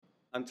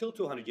Until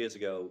 200 years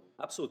ago,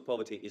 absolute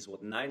poverty is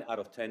what 9 out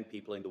of 10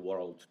 people in the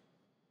world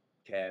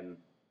can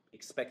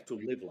expect to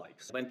live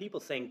like. So when people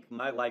think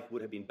my life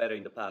would have been better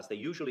in the past, they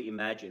usually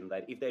imagine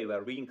that if they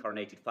were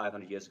reincarnated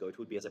 500 years ago, it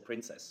would be as a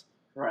princess,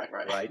 Right.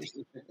 right?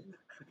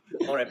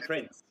 Or a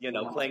prince,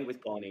 Wow. playing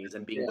with ponies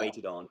and being Yeah.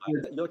 waited on.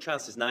 Your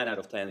chances 9 out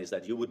of 10 is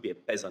that you would be a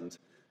peasant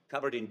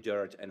covered in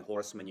dirt and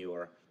horse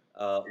manure,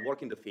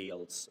 work in the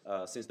fields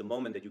since the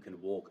moment that you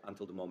can walk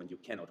until the moment you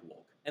cannot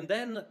walk. And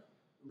then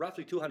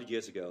roughly 200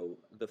 years ago,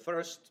 the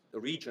first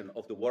region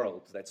of the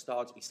world that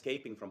starts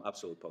escaping from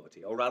absolute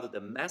poverty, or rather the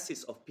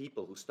masses of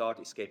people who start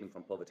escaping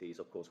from poverty, is,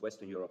 of course,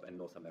 Western Europe and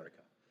North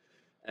America.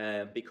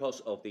 Because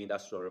of the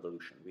Industrial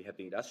Revolution. We have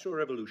the Industrial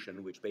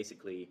Revolution, which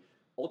basically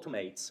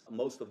automates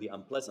most of the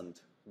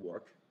unpleasant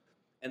work,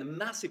 and a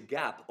massive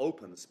gap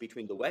opens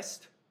between the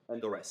West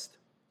and the rest.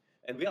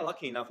 And we are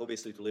lucky enough,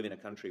 obviously, to live in a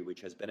country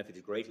which has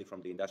benefited greatly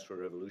from the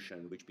Industrial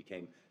Revolution, which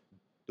became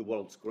the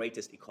world's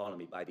greatest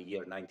economy by the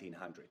year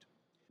 1900.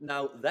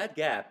 Now, that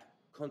gap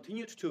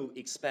continued to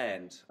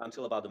expand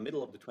until about the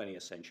middle of the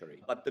 20th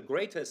century. But the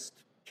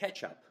greatest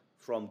catch-up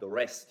from the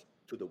rest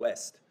to the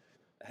West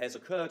has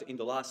occurred in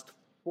the last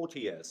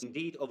 40 years.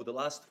 Indeed, over the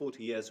last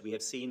 40 years, we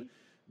have seen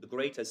the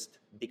greatest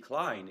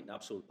decline in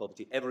absolute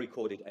poverty ever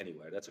recorded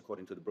anywhere. That's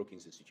according to the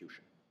Brookings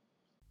Institution.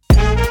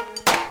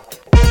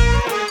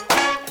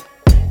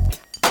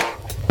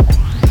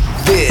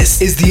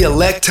 This is the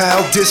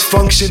Electile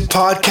Dysfunction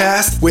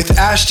Podcast with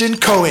Ashton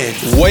Cohen.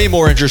 Way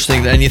more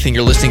interesting than anything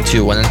you're listening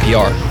to on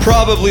NPR.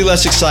 Probably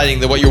less exciting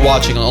than what you're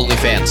watching on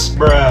OnlyFans.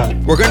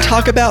 Bruh. We're going to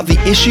talk about the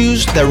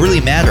issues that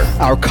really matter.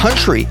 Our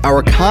country, our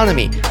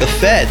economy, the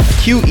Fed,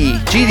 QE,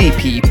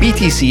 GDP,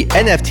 BTC,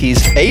 NFTs,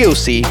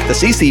 AOC, the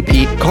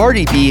CCP,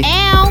 Cardi B,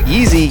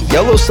 Yeezy,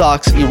 Yellow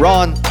Socks,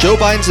 Iran, Joe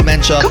Biden's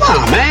dementia. Come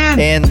on, man.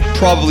 And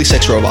probably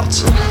sex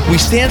robots. We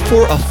stand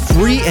for a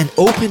free and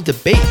open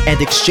debate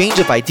and exchange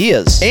of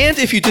ideas. And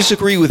if you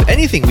disagree with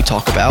anything we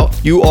talk about,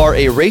 you are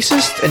a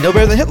racist and no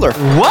better than Hitler.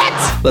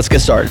 What? Let's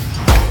get started.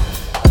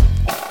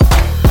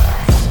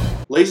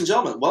 Ladies and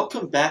gentlemen,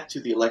 welcome back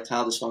to the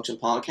Electile Dysfunction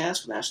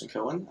Podcast with Ashton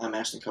Cohen. I'm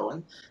Ashton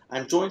Cohen.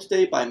 I'm joined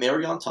today by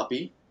Marion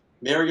Tuppy.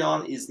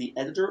 Marion is the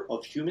editor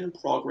of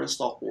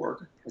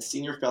HumanProgress.org, a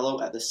senior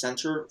fellow at the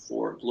Center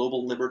for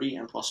Global Liberty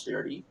and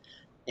Prosperity,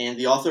 and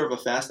the author of a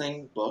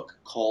fascinating book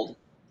called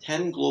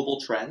 10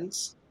 Global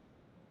Trends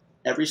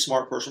Every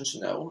Smart Person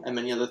Should Know, and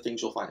many other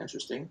things you'll find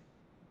interesting.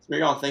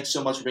 Marion, thanks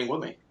so much for being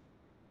with me.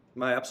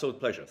 My absolute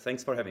pleasure.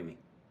 Thanks for having me.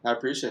 I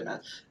appreciate it,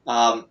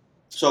 man.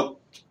 So,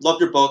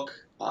 loved your book.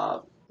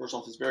 First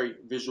off, it's very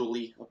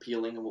visually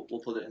appealing, and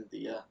we'll put it in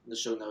the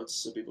show notes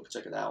so people can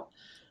check it out.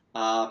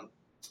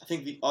 I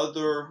think the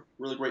other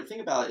really great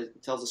thing about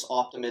it tells this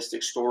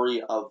optimistic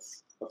story of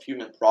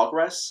human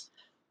progress,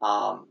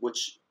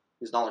 which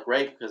is not only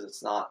great because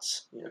it's not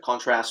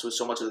contrasts with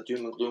so much of the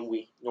doom and gloom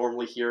we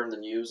normally hear in the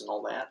news and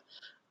all that.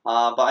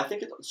 But I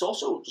think it's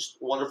also just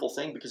a wonderful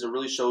thing because it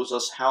really shows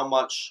us how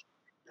much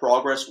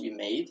progress we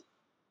made,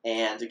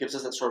 and it gives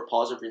us that sort of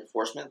positive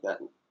reinforcement that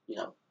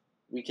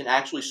we can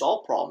actually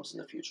solve problems in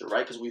the future,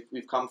 right? Because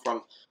we've come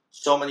from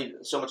so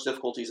much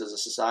difficulties as a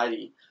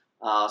society,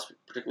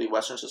 particularly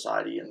Western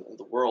society and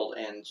the world,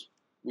 and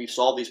we've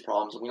solved these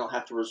problems, and we don't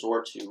have to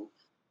resort to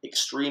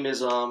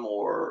extremism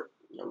or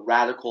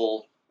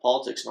radical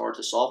politics in order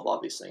to solve a lot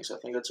of these things. So I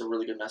think that's a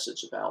really good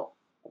message about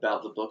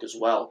the book as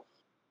well.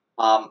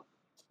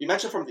 You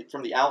mentioned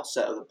from the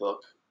outset of the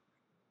book,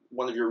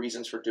 one of your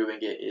reasons for doing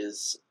it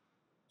is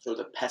sort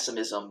of the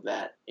pessimism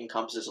that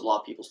encompasses a lot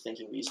of people's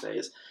thinking these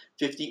days.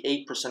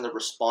 58% of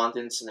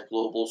respondents in a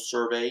global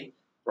survey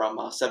from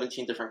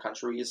 17 different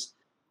countries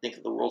think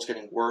that the world's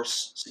getting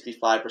worse.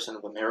 65%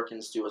 of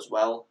Americans do as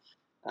well.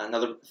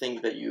 Another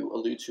thing that you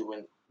allude to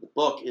in the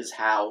book is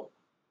how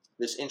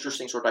this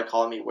interesting sort of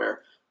dichotomy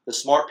where the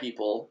smart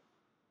people,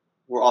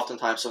 who are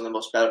oftentimes some of the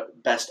most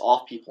best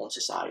off people in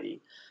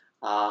society,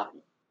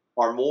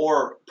 are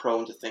more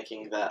prone to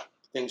thinking that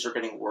things are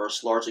getting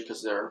worse, largely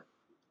because they're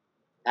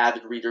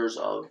avid readers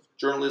of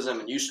journalism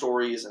and news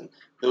stories, and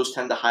those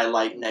tend to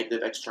highlight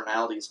negative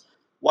externalities.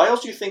 Why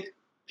else do you think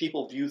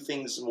people view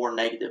things more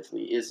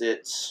negatively? Is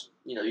it,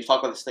 you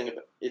talk about this thing,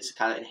 it's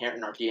kind of inherent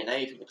in our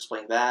DNA, if you can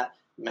explain that.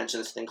 You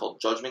mentioned this thing called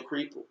judgment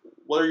creep.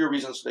 What are your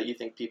reasons that you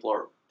think people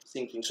are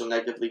thinking so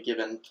negatively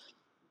given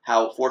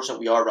how fortunate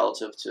we are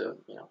relative to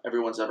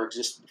everyone's ever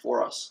existed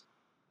before us?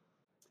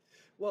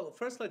 Well,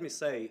 first let me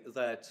say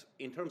that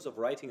in terms of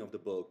writing of the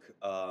book,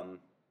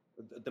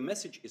 the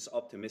message is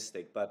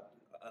optimistic, but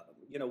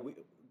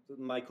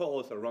my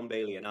co-author Ron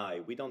Bailey and I,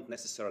 we don't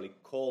necessarily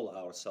call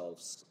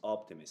ourselves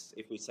optimists.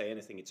 If we say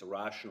anything, it's a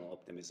rational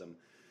optimism,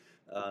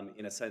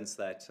 in a sense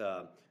that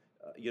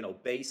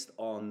based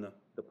on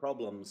the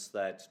problems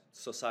that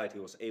society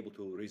was able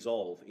to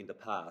resolve in the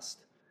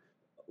past,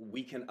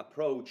 we can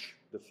approach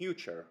the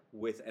future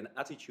with an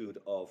attitude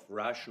of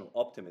rational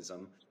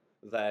optimism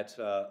that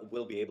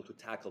will be able to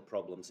tackle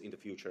problems in the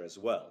future as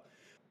well.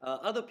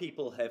 Other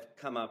people have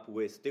come up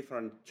with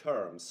different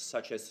terms,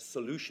 such as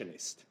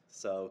solutionist.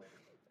 So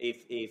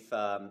if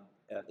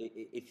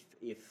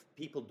if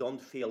people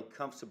don't feel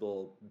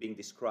comfortable being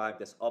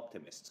described as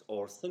optimists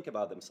or think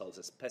about themselves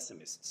as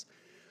pessimists,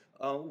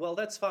 well,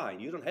 that's fine.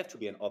 You don't have to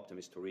be an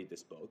optimist to read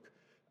this book.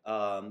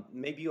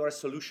 Maybe you're a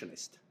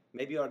solutionist.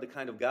 Maybe you're the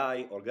kind of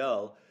guy or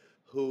girl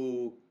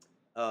who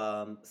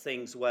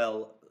thinks,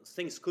 well,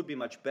 things could be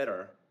much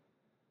better.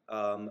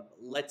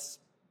 Let's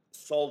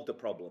solve the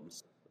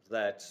problems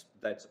that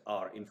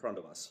are in front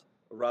of us,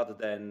 rather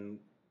than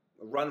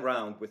run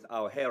around with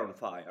our hair on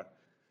fire,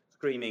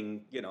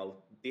 screaming,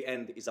 the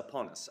end is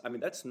upon us. I mean,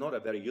 that's not a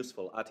very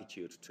useful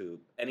attitude to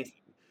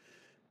anything.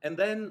 And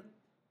then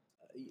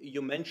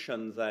you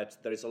mentioned that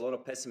there is a lot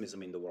of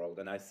pessimism in the world,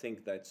 and I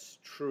think that's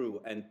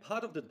true. And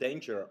part of the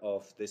danger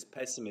of this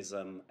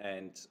pessimism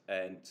and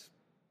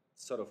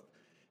sort of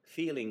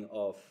feeling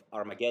of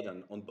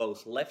Armageddon on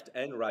both left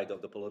and right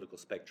of the political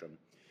spectrum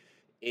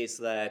is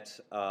that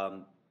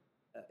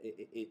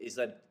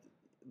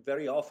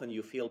very often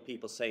you feel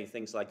people saying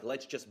things like,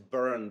 let's just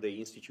burn the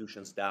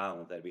institutions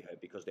down that we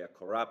have because they are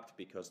corrupt,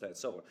 because they're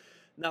so on.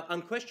 Now,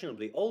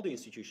 unquestionably, all the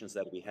institutions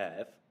that we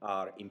have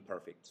are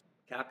imperfect.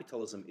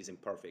 Capitalism is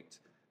imperfect.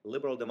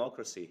 Liberal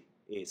democracy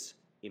is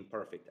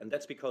imperfect. And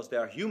that's because they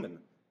are human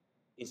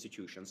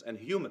institutions, and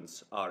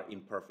humans are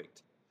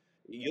imperfect.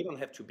 You don't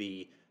have to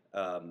be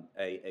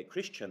a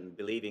Christian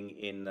believing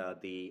in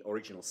the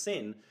original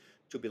sin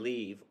to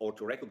believe or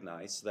to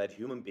recognize that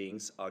human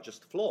beings are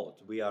just flawed.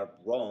 We are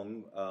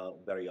wrong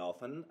very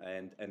often,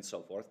 and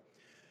so forth.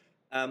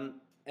 And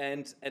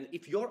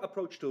if your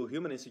approach to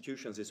human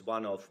institutions is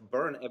one of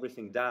burn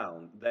everything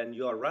down, then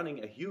you are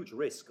running a huge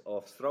risk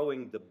of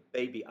throwing the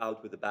baby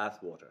out with the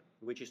bathwater,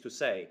 which is to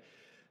say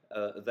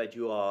that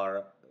you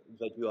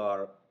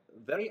are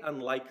very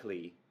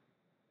unlikely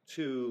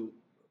to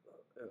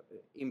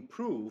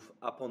improve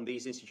upon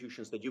these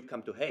institutions that you've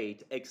come to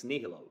hate ex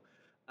nihilo.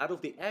 Out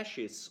of the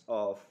ashes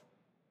of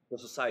the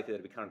society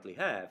that we currently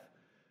have,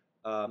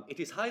 it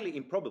is highly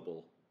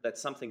improbable that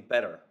something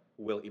better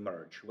will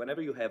emerge.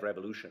 Whenever you have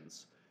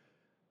revolutions,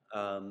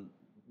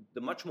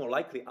 the much more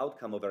likely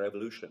outcome of a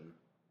revolution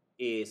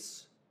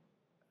is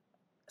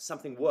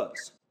something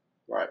worse.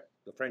 Right.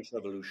 The French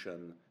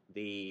Revolution,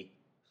 the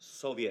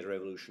Soviet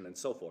Revolution, and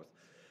so forth.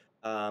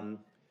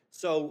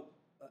 So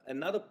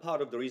another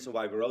part of the reason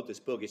why we wrote this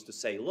book is to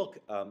say, look,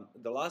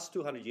 the last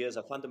 200 years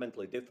are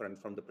fundamentally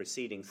different from the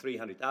preceding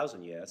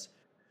 300,000 years.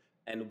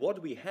 And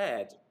what we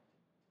had,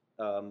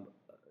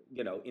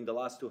 in the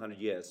last 200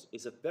 years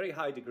is a very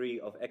high degree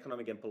of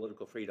economic and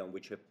political freedom,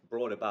 which have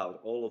brought about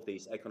all of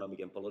these economic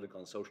and political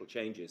and social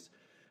changes.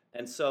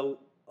 And so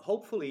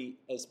hopefully,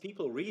 as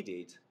people read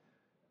it,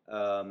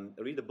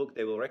 read the book,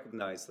 they will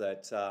recognize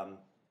that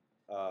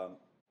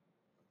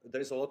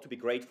there is a lot to be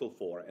grateful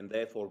for, and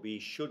therefore we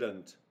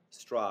shouldn't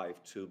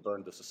strive to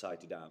burn the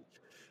society down.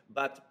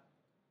 But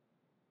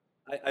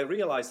I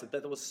realized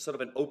that was sort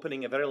of an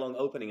opening, a very long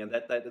opening, and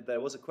that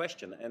there was a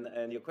question.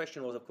 And your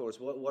question was, of course,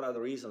 what are the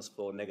reasons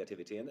for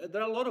negativity? And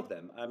there are a lot of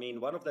them. I mean,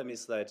 one of them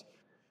is that,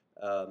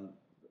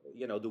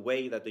 the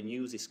way that the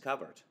news is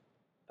covered.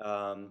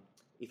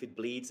 If it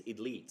bleeds, it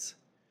leads.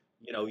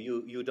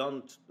 You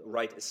don't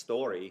write a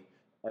story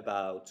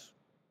about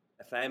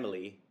a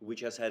family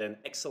which has had an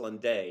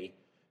excellent day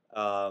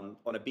on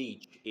a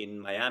beach in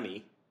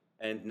Miami,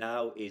 and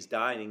now is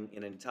dining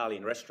in an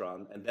Italian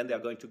restaurant, and then they're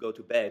going to go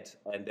to bed,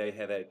 and they've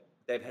had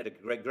a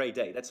great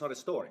day. That's not a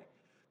story.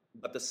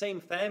 But the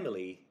same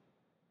family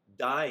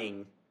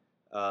dying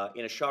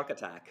in a shark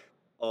attack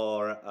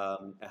or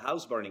a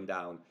house burning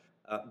down,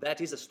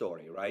 that is a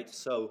story, right?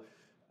 So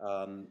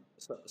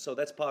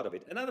that's part of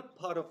it. Another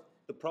part of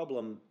the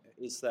problem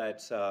is that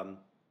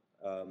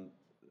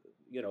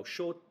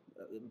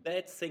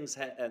bad things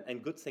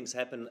and good things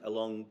happen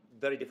along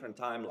very different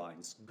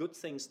timelines. Good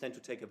things tend to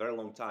take a very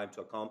long time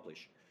to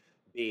accomplish,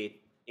 be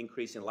it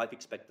increase in life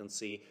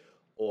expectancy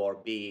or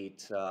be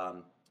it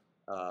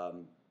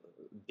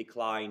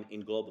decline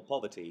in global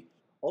poverty.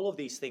 All of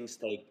these things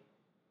take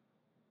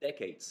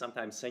decades,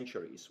 sometimes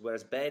centuries,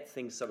 whereas bad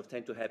things sort of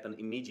tend to happen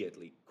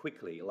immediately,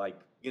 quickly, like,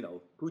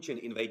 Putin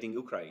invading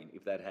Ukraine,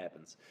 if that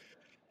happens.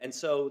 And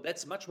so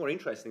that's much more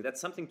interesting. That's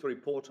something to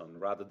report on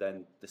rather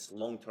than this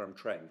long-term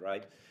trend,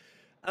 right?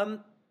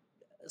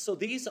 So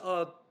these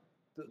are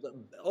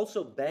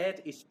also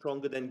bad is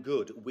stronger than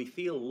good. We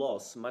feel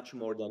loss much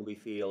more than we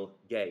feel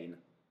gain.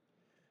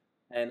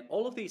 And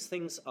all of these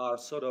things are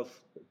sort of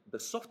the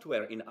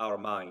software in our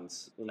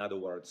minds, in other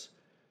words,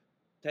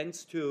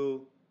 tends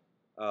to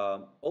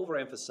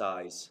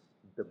overemphasize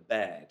the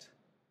bad.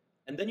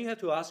 And then you have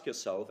to ask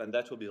yourself, and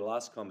that will be the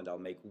last comment I'll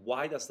make,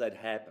 why does that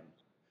happen?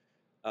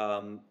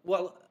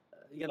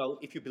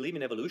 If you believe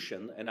in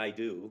evolution, and I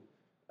do,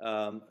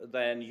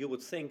 then you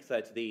would think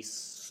that these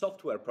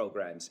software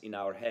programs in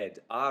our head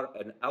are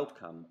an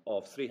outcome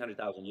of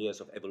 300,000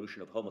 years of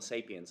evolution of Homo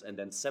sapiens and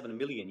then 7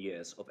 million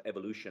years of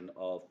evolution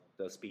of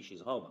the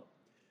species Homo.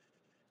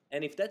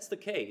 And if that's the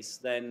case,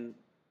 then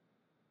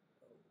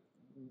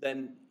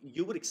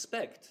you would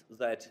expect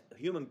that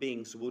human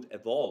beings would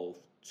evolve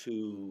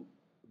to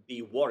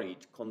be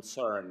worried,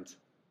 concerned,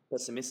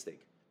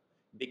 pessimistic,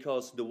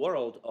 because the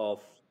world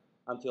of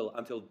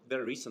until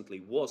very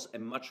recently, was a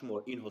much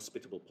more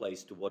inhospitable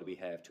place to what we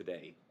have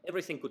today.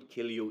 Everything could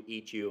kill you,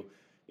 eat you,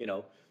 you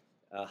know.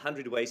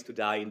 100 Ways to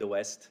Die in the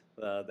West.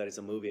 There is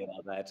a movie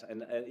about that,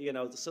 and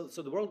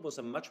so the world was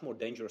a much more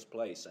dangerous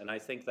place. And I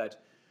think that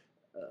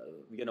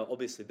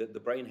obviously the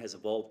brain has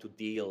evolved to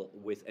deal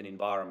with an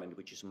environment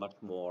which is much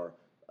more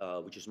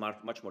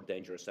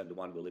dangerous than the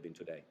one we live in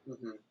today.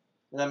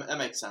 Mm-hmm. That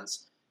makes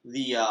sense.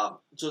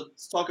 So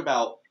let's talk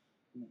about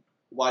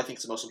why I think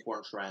it's the most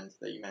important trend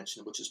that you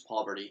mentioned, which is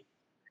poverty.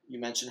 You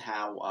mentioned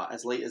how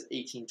as late as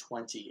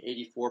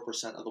 1820,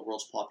 84% of the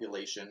world's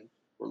population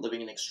were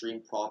living in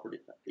extreme poverty,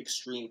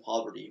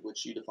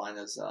 which you define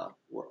as,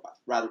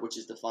 which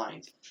is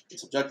defined,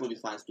 it's subjectively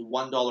defined as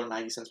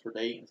 $1.90 per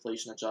day,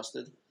 inflation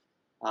adjusted.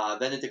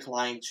 Then it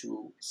declined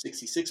to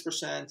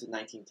 66% in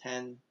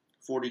 1910,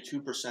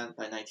 42%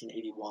 by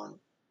 1981.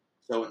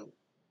 So in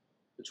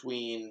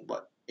between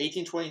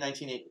 1820 and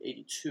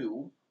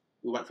 1982,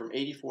 we went from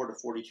 84 to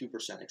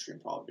 42% extreme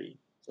poverty.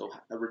 So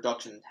a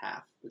reduction in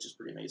half, which is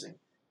pretty amazing.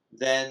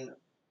 Then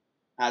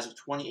as of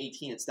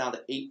 2018, it's down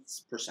to 8%.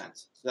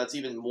 So that's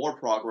even more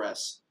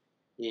progress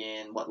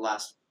in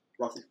last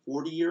roughly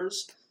 40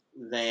 years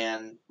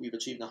than we've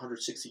achieved in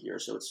 160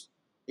 years. So it's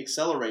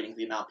accelerating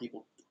the amount of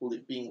people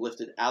being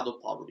lifted out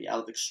of poverty, out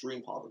of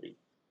extreme poverty.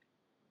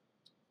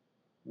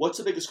 What's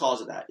the biggest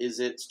cause of that? Is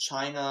it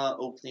China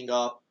opening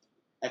up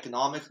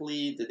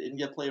economically? Did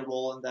India play a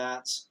role in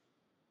that?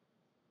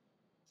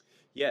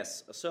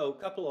 Yes. So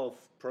a couple of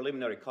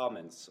preliminary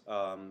comments.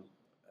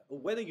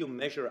 Whether you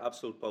measure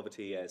absolute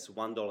poverty as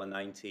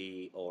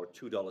 $1.90 or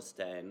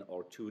 $2.10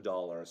 or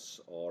 $2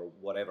 or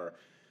whatever,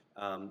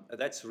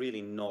 that's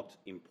really not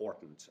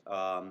important.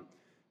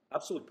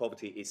 Absolute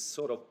poverty is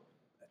sort of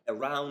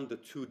around the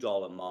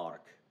 $2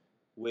 mark,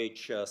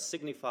 which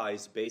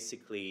signifies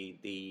basically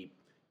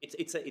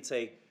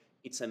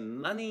it's a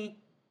money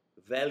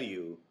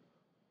value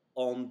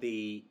on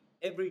the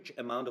average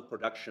amount of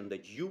production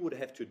that you would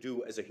have to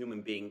do as a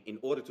human being in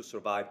order to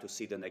survive to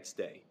see the next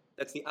day.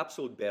 That's the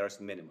absolute barest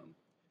minimum.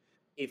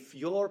 If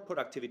your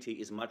productivity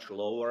is much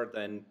lower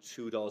than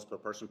 $2 per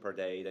person per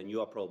day, then you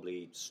are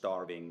probably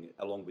starving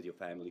along with your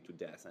family to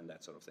death and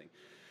that sort of thing.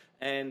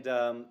 And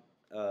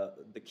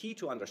the key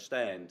to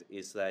understand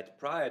is that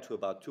prior to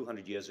about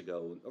 200 years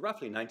ago,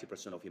 roughly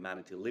 90% of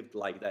humanity lived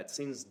like that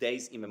since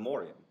days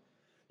immemorial.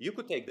 You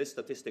could take this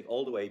statistic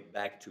all the way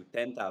back to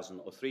 10,000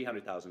 or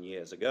 300,000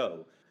 years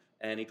ago,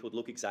 and it would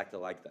look exactly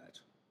like that.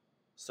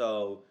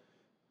 So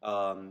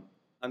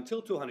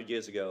until 200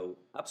 years ago,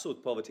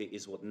 absolute poverty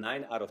is what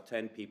 9 out of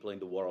 10 people in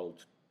the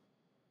world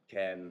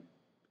can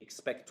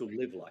expect to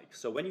live like.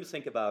 So when you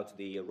think about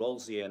the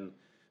Rawlsian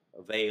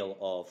veil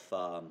of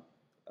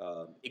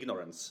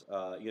ignorance,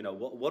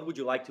 what would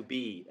you like to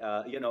be?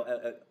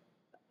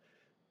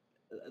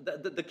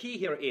 The key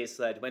here is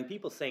that when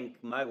people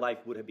think my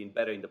life would have been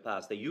better in the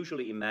past, they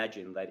usually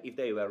imagine that if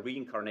they were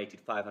reincarnated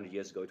 500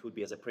 years ago, it would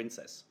be as a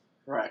princess.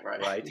 Right.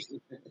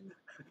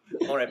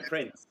 Or a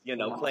prince,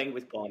 playing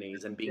with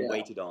ponies and being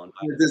waited on.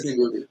 The Disney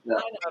movie. Yeah.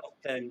 9 out of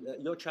 10,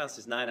 your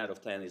chances 9 out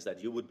of 10 is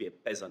that you would be a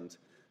peasant,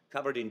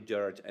 covered in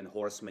dirt and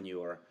horse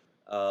manure,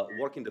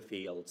 work in the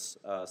fields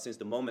since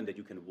the moment that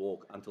you can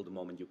walk until the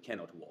moment you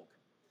cannot walk.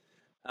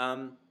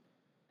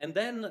 And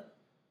then,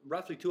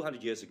 roughly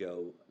 200 years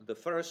ago, the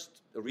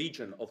first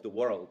region of the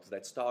world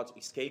that starts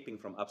escaping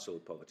from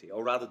absolute poverty,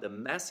 or rather the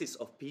masses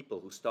of people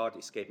who start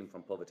escaping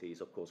from poverty,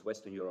 is, of course,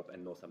 Western Europe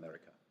and North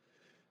America.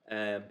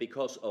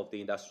 Because of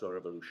the Industrial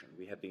Revolution.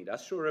 We have the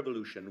Industrial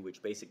Revolution,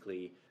 which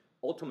basically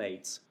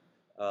automates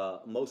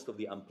most of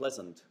the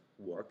unpleasant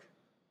work,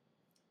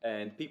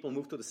 and people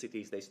move to the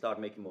cities, they start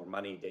making more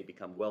money, they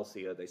become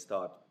wealthier, they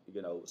start,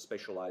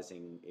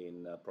 specializing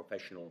in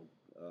professional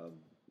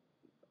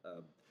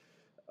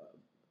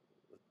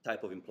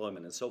type of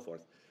employment and so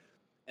forth.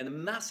 And a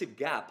massive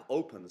gap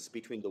opens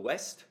between the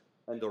West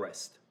and the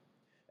rest.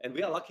 And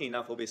we are lucky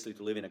enough, obviously,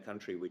 to live in a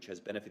country which has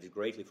benefited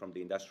greatly from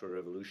the Industrial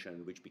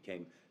Revolution, which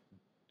became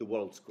the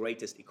world's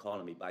greatest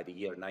economy by the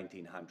year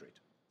 1900.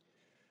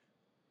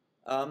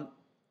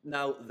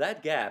 Now,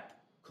 that gap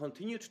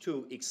continued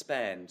to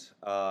expand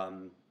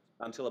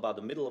until about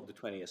the middle of the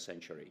 20th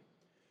century.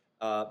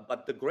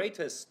 But the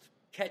greatest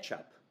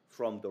catch-up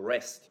from the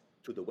rest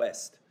to the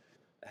West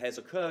has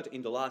occurred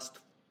in the last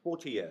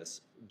 40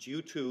 years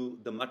due to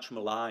the much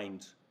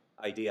maligned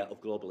idea of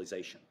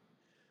globalization.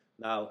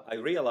 Now, I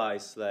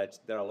realize that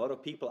there are a lot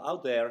of people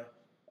out there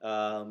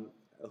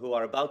who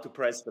are about to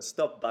press the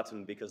stop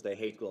button because they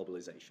hate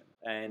globalization.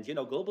 And,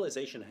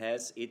 globalization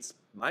has its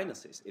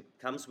minuses. It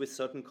comes with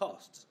certain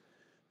costs,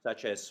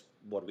 such as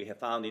what we have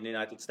found in the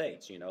United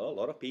States. A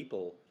lot of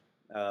people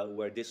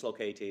were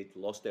dislocated,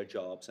 lost their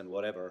jobs and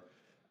whatever,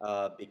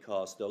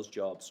 because those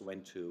jobs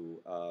went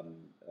to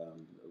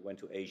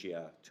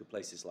Asia, to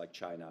places like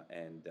China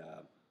and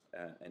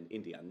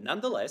India.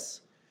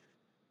 Nonetheless,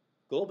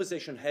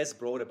 globalization has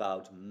brought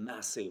about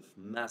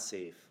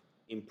massive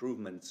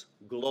improvements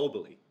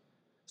globally.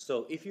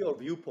 So if your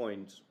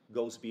viewpoint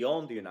goes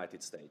beyond the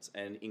United States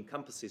and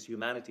encompasses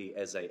humanity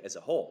as a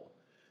whole,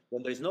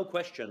 then there's no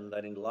question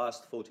that in the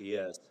last 40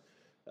 years,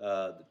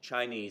 The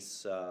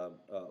Chinese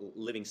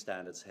living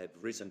standards have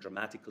risen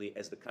dramatically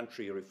as the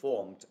country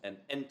reformed and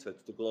entered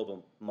the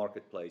global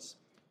marketplace,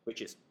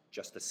 which is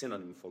just a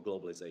synonym for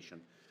globalization.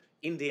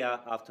 India,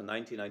 after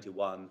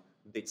 1991,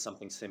 did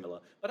something similar.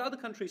 But other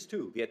countries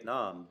too,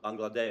 Vietnam,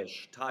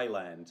 Bangladesh,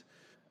 Thailand,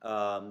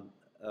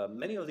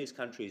 many of these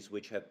countries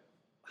which have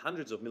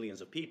hundreds of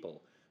millions of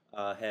people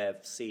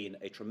have seen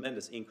a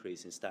tremendous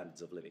increase in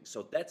standards of living.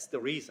 So that's the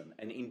reason.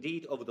 And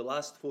indeed, over the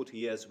last 40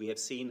 years, we have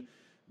seen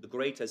the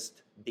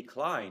greatest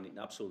decline in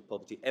absolute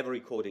poverty ever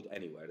recorded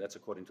anywhere. That's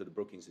according to the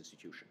Brookings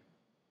Institution.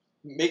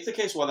 Make the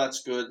case why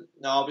that's good.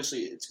 Now,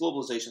 obviously, it's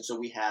globalization, so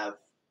we have,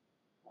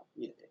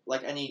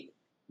 like any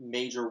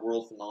major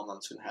world phenomenon,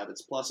 it's going to have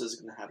its pluses, it's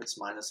going to have its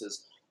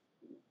minuses.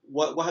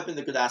 What have been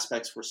the good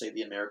aspects for, say,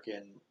 the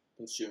American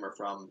consumer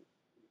from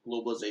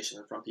globalization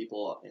and from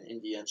people in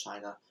India and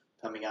China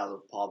coming out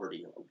of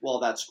poverty? Well,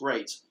 that's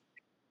great.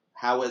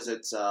 How has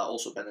it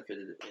also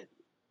benefited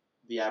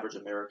the average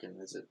American?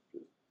 Is it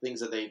things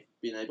that they've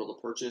been able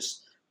to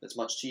purchase that's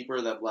much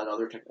cheaper that led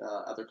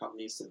other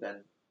companies to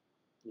then,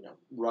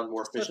 run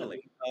more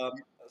efficiently?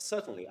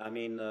 Certainly. I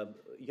mean,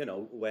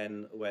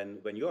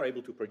 when you're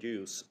able to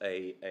produce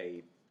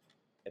a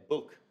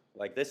book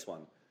like this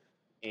one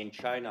in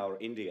China or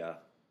India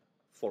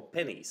for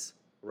pennies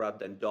rather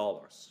than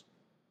dollars,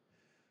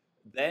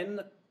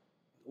 then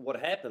what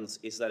happens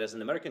is that as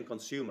an American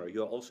consumer,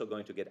 you're also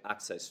going to get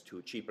access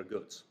to cheaper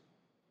goods.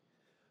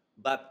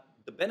 But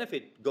the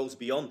benefit goes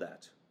beyond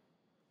that.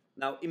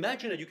 Now,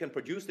 imagine that you can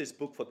produce this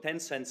book for 10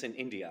 cents in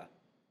India,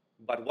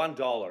 but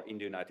 $1 in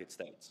the United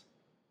States.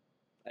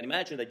 And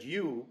imagine that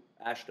you,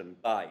 Ashton,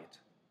 buy it.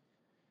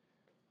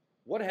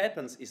 What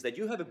happens is that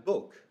you have a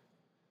book,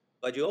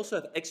 but you also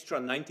have extra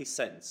 90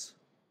 cents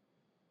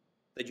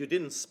that you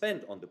didn't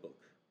spend on the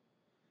book,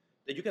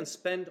 that you can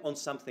spend on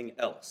something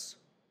else,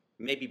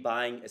 maybe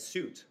buying a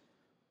suit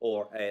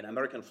or an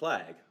American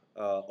flag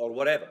or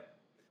whatever.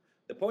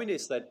 The point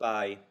is that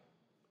by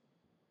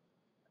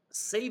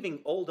saving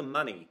all the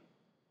money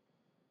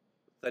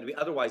that we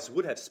otherwise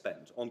would have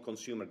spent on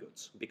consumer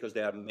goods because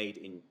they are made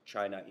in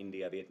China,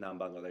 India, Vietnam,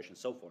 Bangladesh, and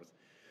so forth,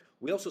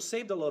 we also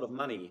saved a lot of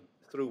money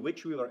through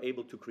which we were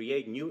able to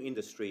create new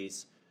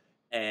industries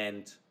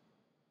and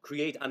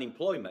create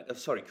employment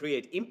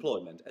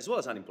as well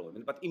as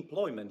unemployment, but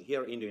employment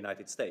here in the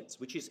United States,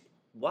 which is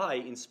why,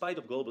 in spite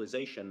of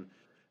globalization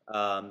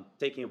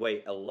taking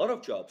away a lot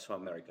of jobs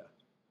from America,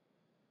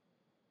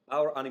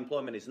 our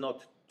unemployment is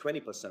not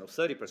 20% or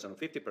 30% or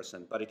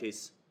 50%, but it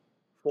is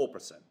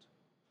 4%.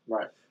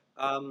 Right.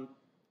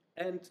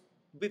 And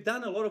we've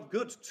done a lot of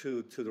good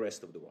to the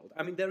rest of the world.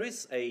 I mean, there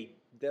is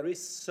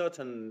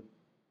certain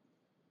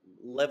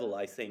level,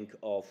 I think,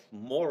 of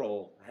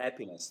moral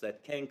happiness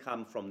that can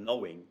come from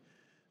knowing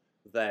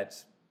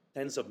that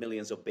tens of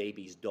millions of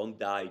babies don't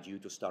die due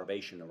to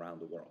starvation around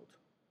the world.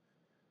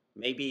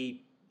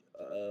 Maybe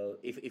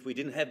if we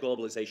didn't have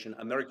globalization,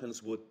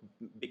 Americans would,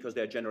 because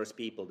they're generous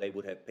people, they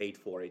would have paid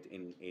for it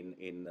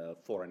in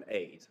foreign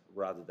aid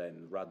rather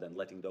than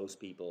letting those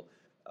people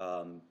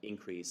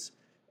increase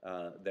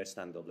their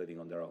standard of living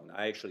on their own.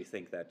 I actually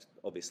think that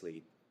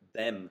obviously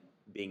them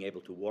being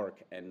able to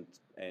work and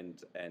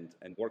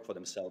work for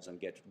themselves and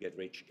get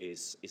rich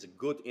is a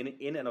good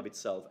in and of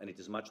itself, and it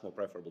is much more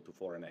preferable to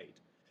foreign aid.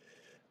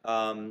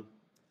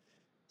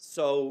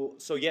 So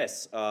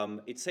yes,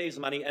 it saves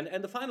money.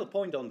 And the final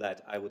point on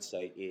that, I would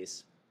say,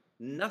 is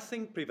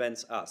nothing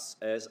prevents us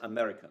as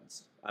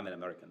Americans, I'm an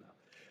American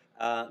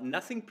now,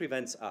 nothing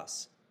prevents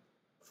us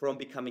from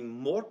becoming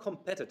more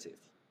competitive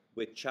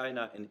with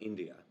China and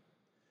India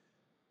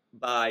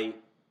by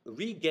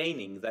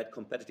regaining that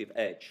competitive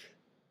edge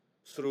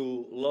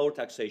through lower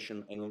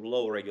taxation and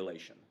lower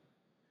regulation.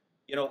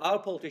 You know, our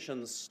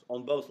politicians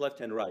on both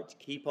left and right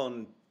keep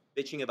on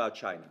bitching about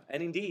China.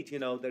 And indeed,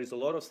 there is a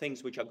lot of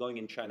things which are going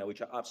in China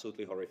which are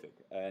absolutely horrific.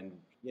 And,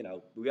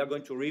 we are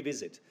going to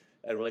revisit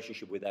a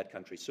relationship with that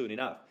country soon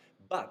enough.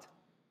 But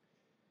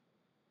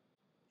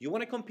you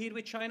want to compete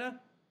with China?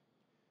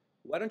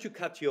 Why don't you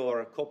cut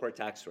your corporate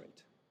tax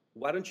rate?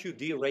 Why don't you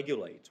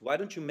deregulate? Why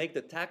don't you make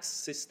the tax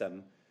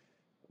system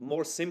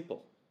more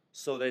simple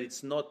so that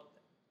it's not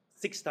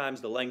 6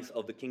 times the length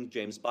of the King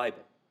James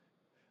Bible?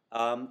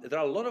 There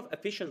are a lot of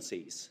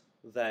efficiencies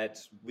that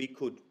we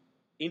could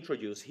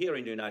introduce here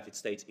in the United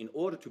States in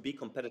order to be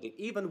competitive,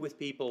 even with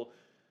people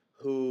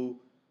who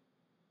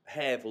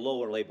have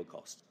lower labor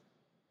costs.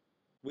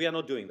 We are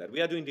not doing that.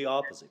 We are doing the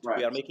opposite. Right.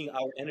 We are making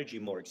our energy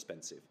more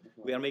expensive.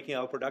 We are making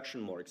our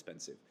production more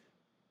expensive.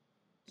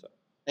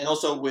 And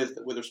also with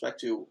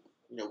respect to,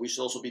 we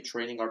should also be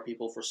training our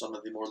people for some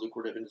of the more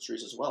lucrative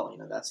industries as well.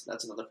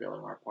 That's another failing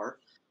on our part.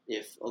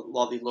 If a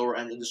lot of the lower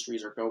end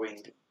industries are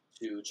going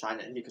to China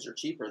and India because they're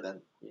cheaper,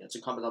 then it's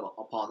incumbent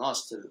upon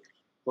us to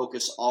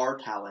focus our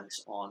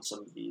talents on some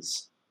of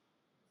these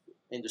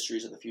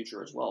industries in the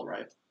future as well,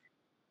 right?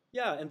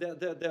 Yeah, and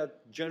they're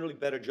generally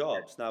better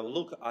jobs. Now,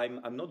 look,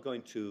 I'm not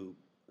going to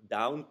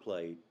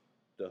downplay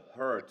the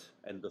hurt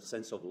and the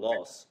sense of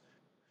loss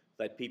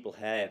that people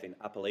have in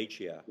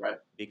Appalachia, Right.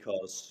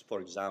 because,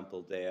 for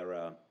example,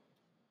 their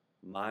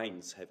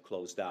mines have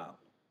closed down.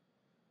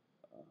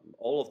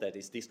 All of that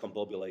is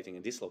discombobulating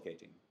and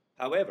dislocating.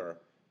 However,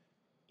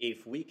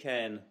 if we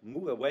can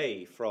move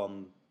away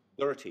from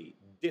dirty,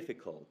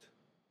 difficult,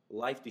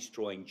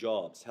 life-destroying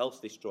jobs,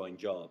 health-destroying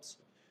jobs,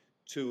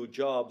 to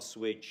jobs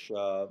which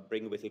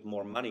bring with it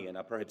more money and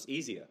are perhaps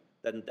easier,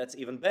 then that's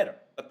even better.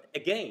 But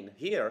again,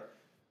 here,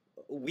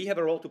 we have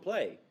a role to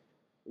play.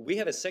 We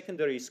have a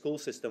secondary school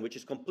system which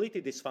is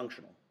completely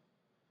dysfunctional,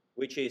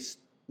 which is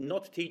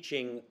not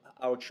teaching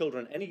our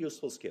children any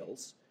useful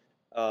skills.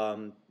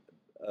 There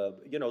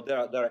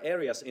are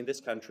areas in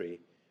this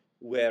country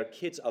where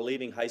kids are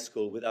leaving high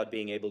school without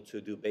being able to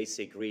do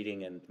basic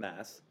reading and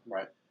math.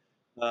 Right.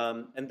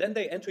 And then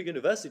they enter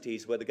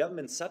universities where the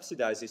government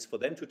subsidizes for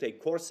them to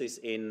take courses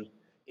in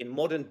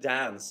modern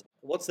dance.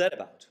 What's that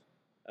about?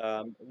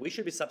 We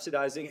should be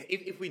subsidizing,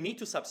 if we need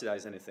to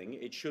subsidize anything,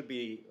 it should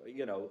be,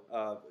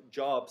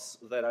 jobs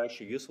that are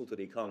actually useful to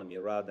the economy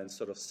rather than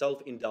sort of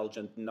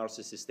self-indulgent,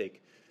 narcissistic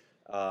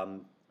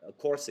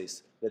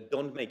courses that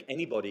don't make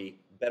anybody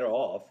better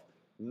off,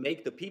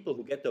 make the people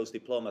who get those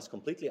diplomas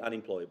completely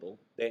unemployable.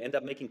 They end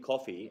up making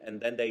coffee,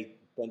 and then they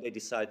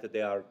decide that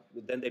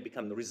then they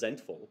become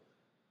resentful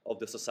of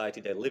the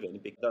society they live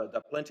in. There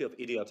are plenty of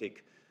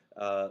idiotic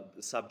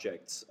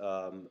subjects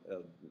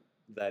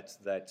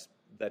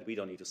that we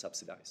don't need to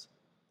subsidize.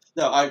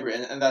 No, I agree,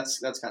 and that's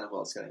kind of what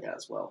I was getting at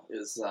as well.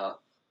 Is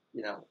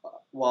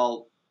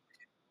while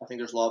I think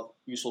there's a lot of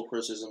useful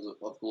criticisms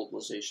of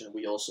globalization,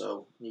 we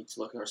also need to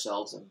look at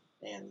ourselves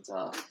and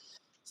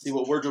see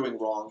what we're doing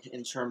wrong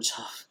in terms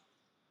of,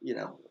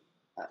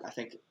 I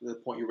think the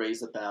point you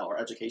raised about our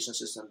education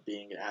system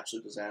being an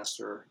absolute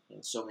disaster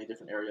in so many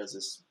different areas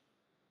is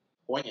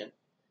poignant,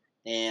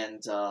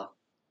 and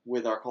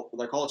with our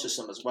college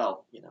system as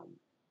well,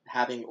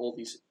 having all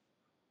these,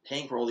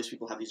 paying for all these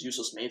people to have these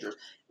useless majors,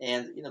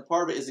 and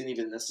part of it isn't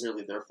even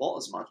necessarily their fault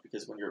as much,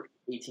 because when you're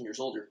 18 years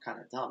old, you're kind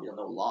of dumb, you don't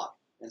know a lot,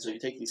 and so you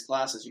take these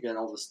classes, you get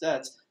all the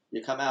stats,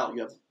 you come out,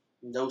 you have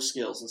no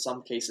skills. In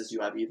some cases,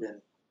 you have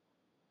even,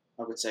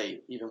 I would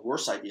say, even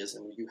worse ideas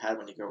than you had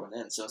when you were going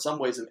in. So in some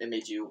ways, it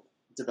made you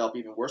develop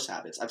even worse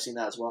habits. I've seen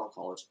that as well in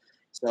college.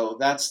 So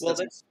that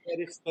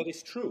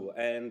is true,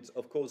 and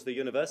of course the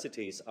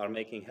universities are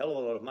making hell of a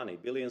lot of money,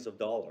 billions of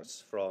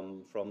dollars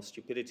from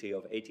stupidity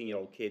of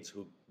 18-year-old kids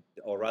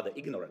or rather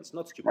ignorance,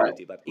 not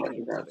stupidity, but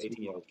ignorance of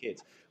 18-year-old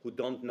kids who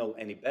don't know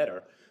any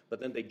better. But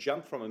then they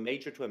jump from a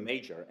major to a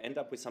major, end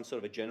up with some sort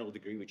of a general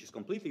degree which is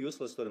completely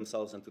useless to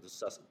themselves and to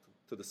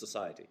the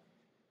society.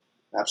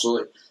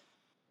 Absolutely.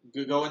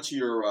 Go into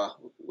your.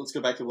 Let's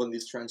go back to one of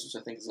these trends, which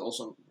I think is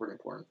also pretty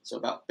important. So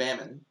about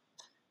famine.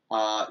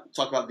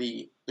 Talk about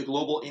the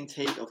global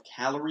intake of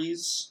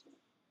calories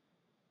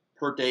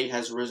per day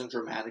has risen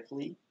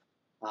dramatically,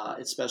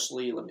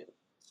 especially in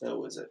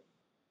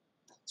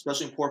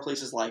poor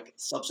places like in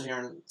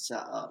sub-Saharan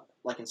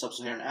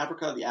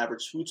Africa. The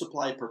average food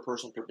supply per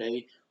person per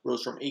day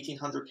rose from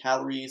 1,800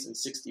 calories in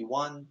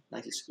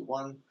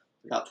 1961,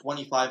 to about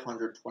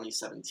 2,500 in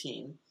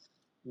 2017.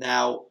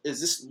 Now,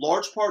 is this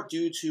large part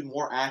due to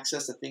more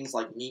access to things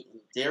like meat and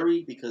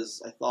dairy?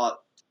 Because I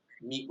thought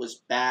meat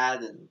was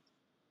bad, and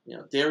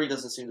dairy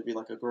doesn't seem to be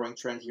like a growing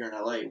trend here in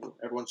LA, where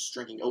everyone's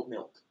drinking oat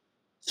milk.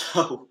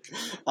 So,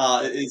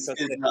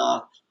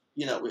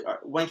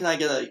 when can I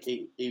get a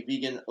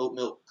vegan oat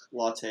milk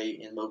latte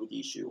in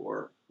Mogadishu?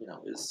 Or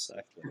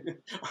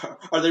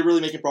are they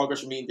really making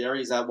progress with meat and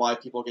dairy? Is that why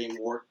people are getting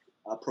more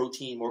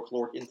protein, more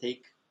caloric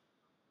intake?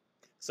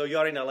 So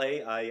you're in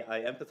LA.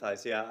 I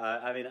empathize. Yeah,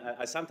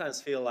 I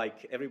sometimes feel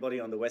like everybody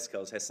on the West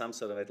Coast has some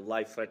sort of a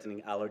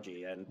life-threatening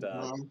allergy and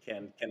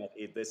cannot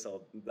eat this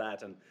or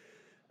that. And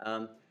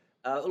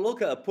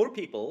look, poor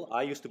people.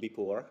 I used to be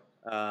poor.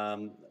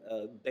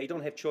 They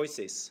don't have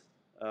choices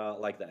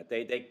like that.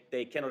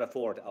 They cannot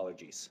afford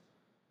allergies.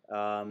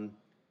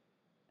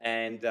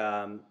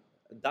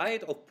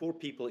 Diet of poor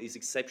people is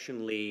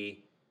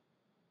exceptionally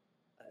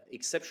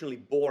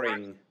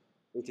boring.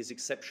 It is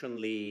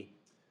exceptionally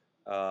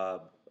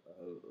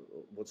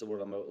what's the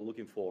word I'm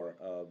looking for?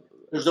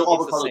 There's no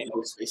avocado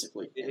toast,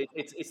 basically.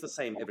 It's the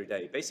same every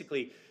day.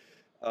 Basically,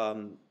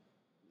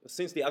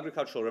 since the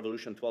agricultural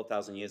revolution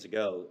 12,000 years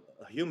ago,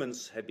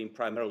 humans have been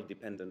primarily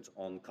dependent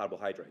on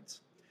carbohydrates.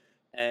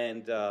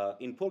 And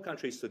in poor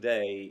countries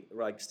today,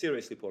 like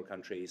seriously poor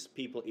countries,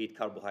 people eat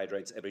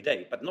carbohydrates every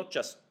day. But not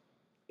just,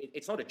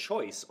 it's not a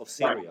choice of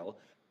cereal.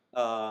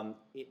 Right.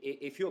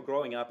 If you're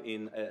growing up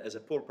as a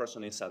poor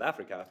person in South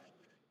Africa,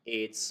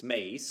 it's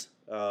maize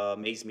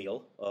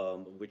meal,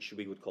 which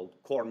we would call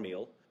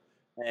cornmeal.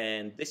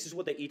 And this is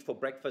what they eat for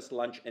breakfast,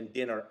 lunch, and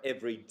dinner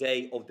every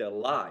day of their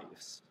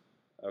lives.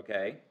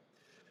 Okay?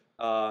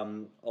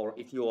 Or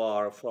if you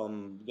are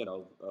from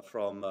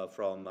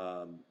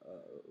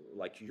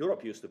like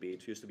Europe used to be,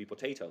 it used to be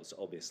potatoes,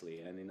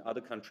 obviously. And in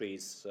other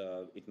countries,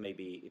 it may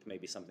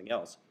be something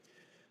else.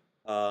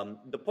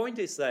 The point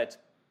is that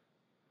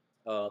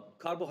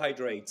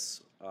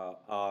carbohydrates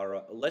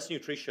are less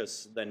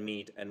nutritious than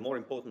meat, and more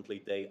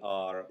importantly,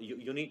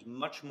 you need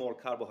much more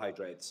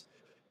carbohydrates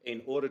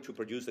in order to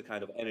produce the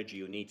kind of energy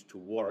you need to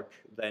work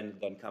than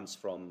comes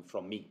from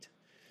meat.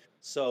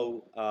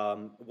 So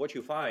what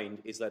you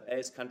find is that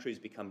as countries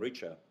become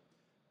richer,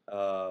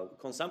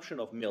 consumption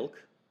of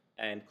milk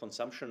and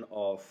consumption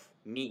of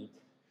meat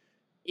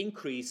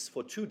increase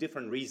for two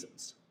different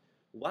reasons.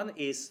 One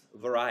is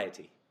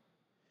variety.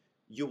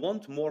 You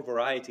want more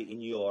variety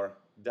in your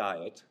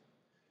diet,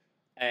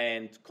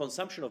 and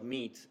consumption of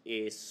meat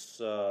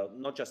is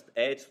not just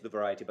adds to the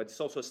variety, but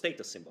it's also a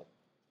status symbol.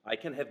 I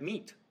can have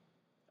meat.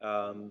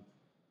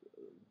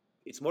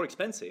 It's more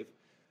expensive,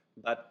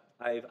 but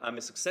I'm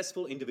a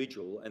successful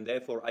individual, and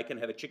therefore I can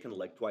have a chicken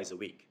leg twice a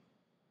week,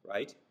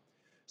 right?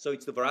 So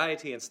it's the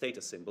variety and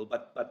status symbol,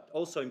 but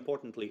also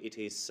importantly, it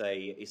is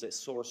a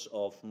source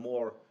of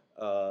more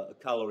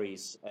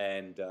calories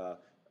and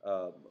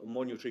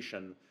more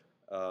nutrition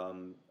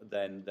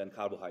than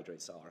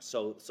carbohydrates are.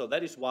 So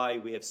that is why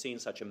we have seen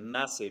such a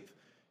massive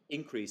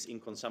increase in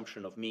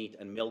consumption of meat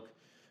and milk,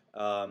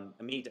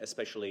 meat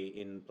especially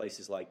in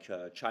places like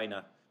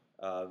China.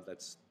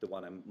 That's the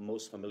one I'm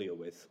most familiar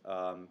with.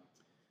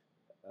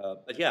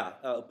 But yeah,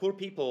 poor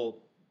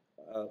people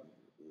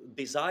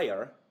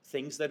desire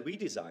things that we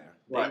desire.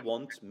 They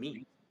want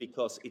meat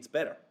because it's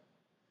better.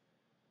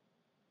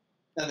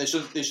 And they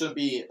shouldn't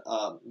be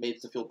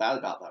made to feel bad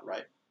about that,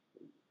 right?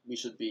 We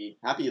should be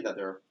happy that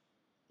they're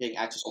getting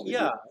access to meat.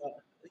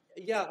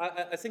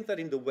 I think that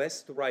in the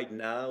West right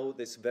now,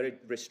 this very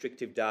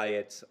restrictive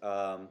diet,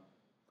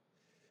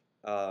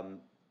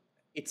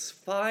 it's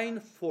fine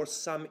for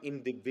some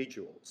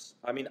individuals.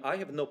 I mean, I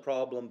have no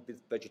problem with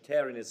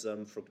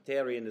vegetarianism,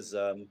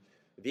 fruitarianism,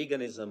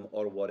 veganism,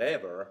 or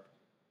whatever,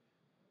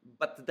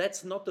 but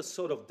that's not the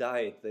sort of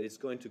diet that is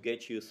going to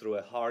get you through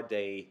a hard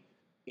day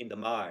in the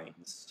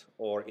mines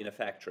or in a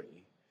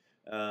factory.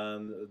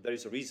 There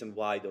is a reason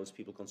why those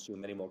people consume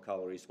many more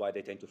calories, why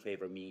they tend to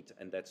favor meat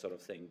and that sort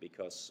of thing,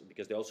 because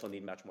they also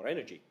need much more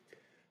energy.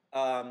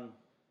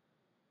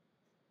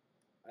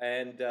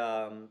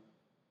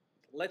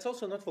 Let's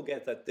also not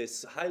forget that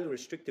this highly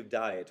restrictive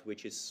diet,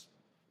 which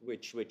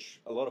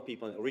a lot of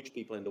people, rich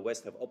people in the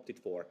West, have opted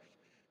for,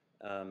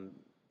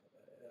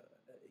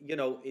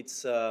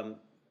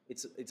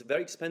 it's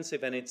very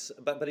expensive, and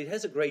but it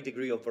has a great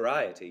degree of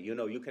variety.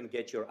 You can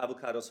get your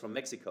avocados from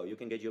Mexico, you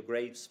can get your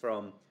grapes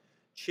from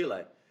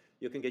Chile,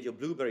 you can get your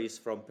blueberries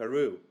from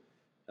Peru.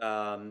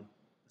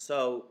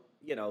 So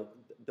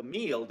the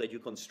meal that you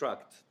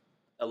construct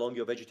along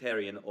your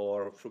vegetarian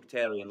or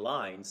fruitarian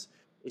lines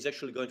is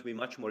actually going to be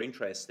much more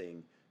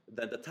interesting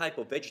than the type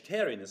of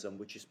vegetarianism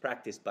which is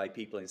practiced by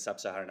people in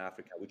sub-Saharan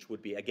Africa, which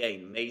would be,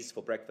 again, maize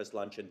for breakfast,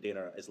 lunch, and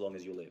dinner as long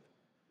as you live.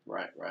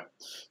 Right.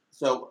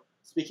 So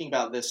speaking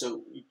about this,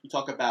 so you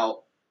talk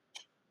about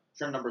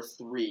term number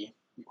 3,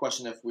 you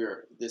question if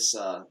we're this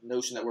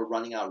notion that we're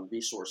running out of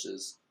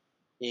resources.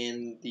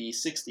 In the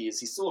 60s,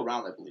 he's still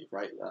around, I believe,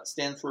 right?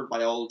 Stanford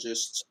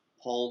biologist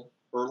Paul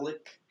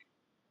Ehrlich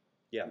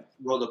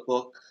wrote a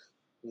book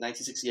in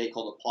 1968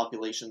 called The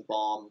Population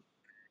Bomb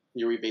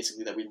Theory,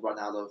 basically that we'd run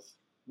out of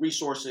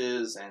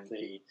resources and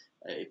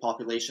a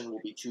population will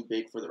be too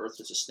big for the Earth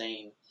to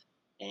sustain.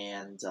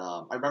 And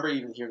I remember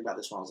even hearing about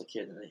this when I was a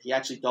kid, and he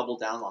actually doubled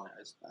down on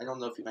it. I don't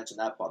know if you mentioned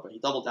that part, but he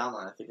doubled down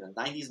on it, I think, in the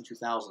 90s and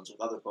 2000s with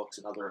other books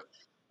and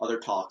other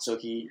talks. So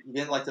he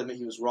didn't like to admit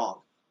he was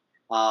wrong.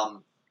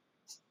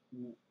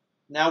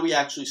 Now we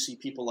actually see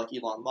people like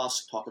Elon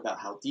Musk talk about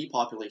how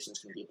depopulation is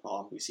going to be a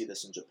problem. We see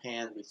this in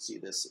Japan. We see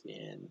this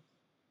in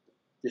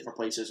different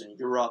places in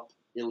Europe,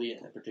 Italy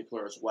in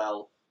particular as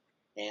well.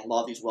 And a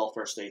lot of these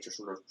welfare states are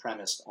sort of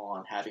premised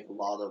on having a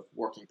lot of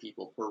working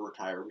people per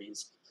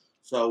retirees.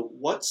 So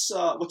what's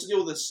the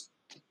deal with this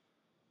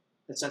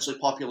essentially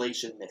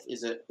population myth?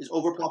 Is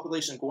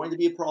overpopulation going to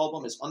be a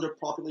problem? Is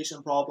underpopulation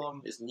a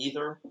problem? Is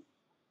neither?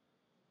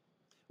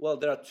 Well,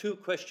 there are two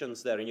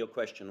questions there in your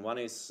question. One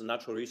is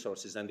natural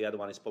resources and the other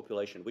one is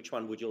population. Which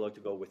one would you like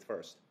to go with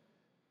first?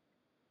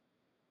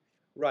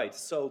 Right.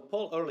 So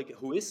Paul Ehrlich,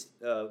 who is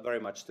very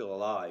much still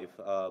alive,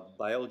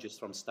 biologist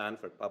from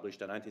Stanford,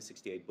 published a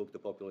 1968 book, The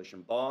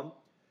Population Bomb.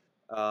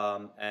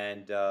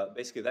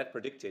 Basically that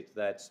predicted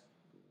that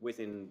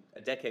within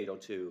a decade or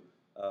two,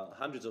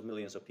 hundreds of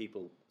millions of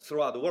people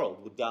throughout the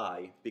world would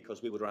die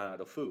because we would run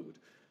out of food.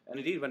 And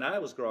indeed, when I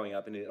was growing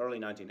up in the early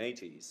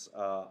 1980s,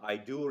 I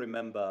do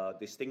remember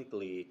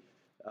distinctly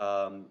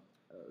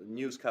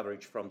news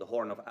coverage from the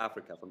Horn of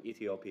Africa, from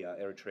Ethiopia,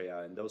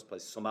 Eritrea, and those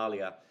places,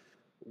 Somalia,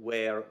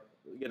 where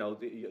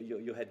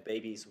you had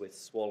babies with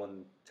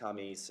swollen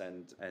tummies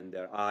and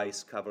their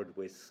eyes covered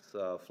with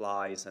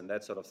flies and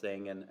that sort of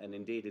thing. And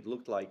indeed, it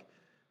looked like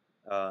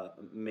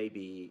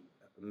maybe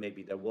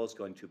there was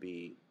going to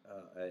be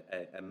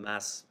a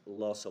mass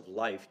loss of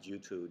life due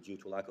to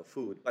lack of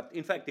food. But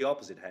in fact, the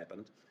opposite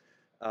happened.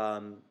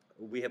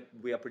 We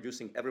are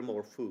producing ever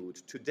more food.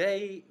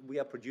 Today, we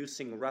are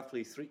producing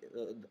roughly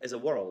as a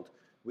world,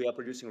 we are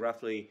producing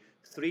roughly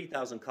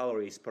 3,000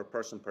 calories per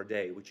person per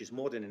day, which is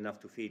more than enough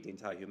to feed the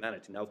entire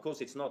humanity. Now, of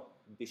course, it's not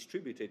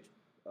distributed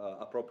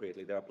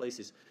appropriately. There are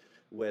places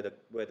where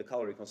the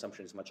calorie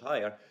consumption is much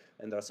higher,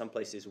 and there are some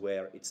places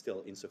where it's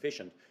still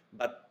insufficient.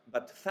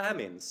 But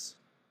famines,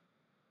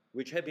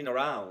 which have been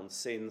around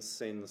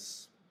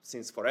since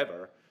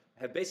forever,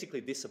 have basically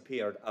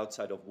disappeared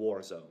outside of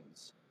war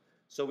zones.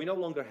 So we no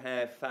longer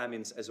have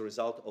famines as a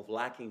result of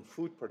lacking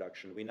food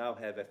production. We now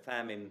have a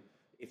famine,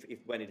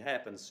 if when it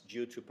happens,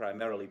 due to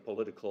primarily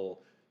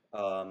political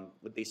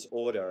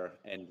disorder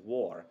and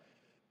war.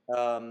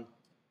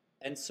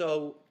 And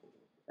so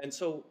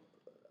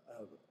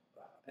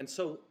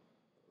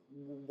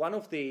one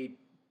of the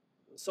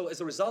so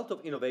as a result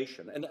of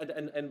innovation,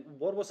 and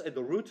what was at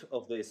the root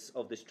of this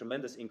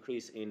tremendous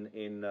increase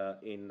in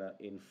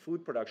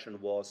food production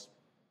was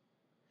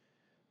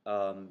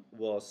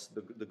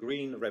the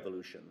Green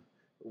Revolution,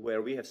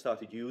 where we have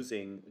started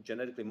using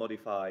genetically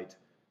modified,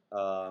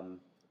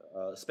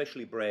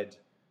 specially bred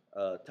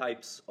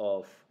types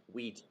of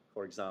wheat,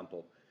 for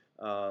example,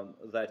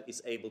 that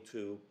is able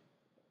to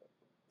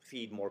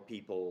feed more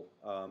people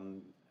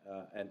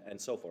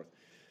and so forth.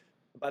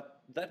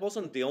 But that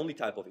wasn't the only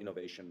type of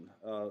innovation.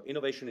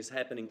 Innovation is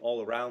happening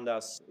all around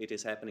us. It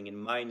is happening in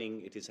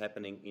mining. It is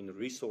happening in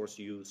resource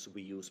use.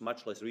 We use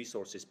much less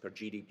resources per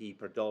GDP,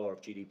 per dollar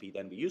of GDP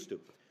than we used to.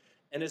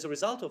 And as a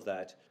result of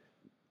that,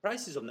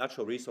 prices of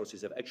natural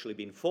resources have actually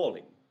been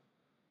falling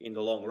in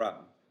the long run.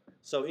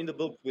 So in the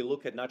book, we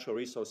look at natural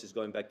resources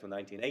going back to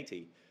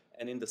 1980.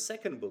 And in the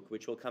second book,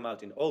 which will come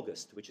out in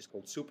August, which is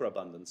called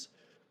Superabundance,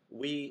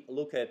 we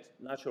look at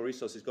natural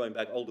resources going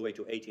back all the way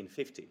to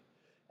 1850.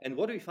 And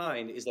what we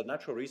find is that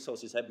natural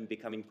resources have been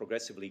becoming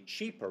progressively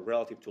cheaper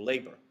relative to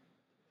labor.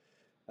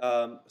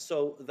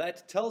 So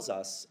that tells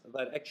us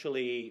that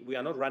actually we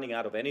are not running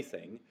out of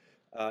anything.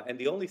 And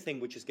the only thing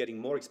which is getting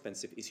more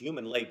expensive is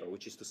human labor,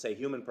 which is to say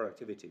human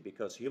productivity,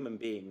 because human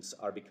beings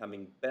are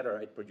becoming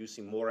better at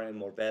producing more and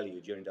more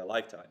value during their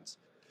lifetimes.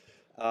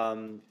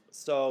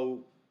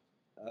 So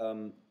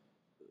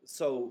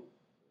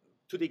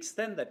to the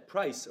extent that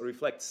price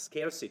reflects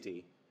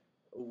scarcity,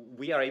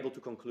 we are able to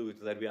conclude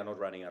that we are not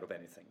running out of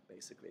anything,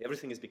 basically.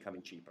 Everything is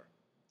becoming cheaper.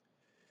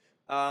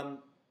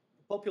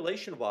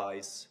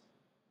 Population-wise,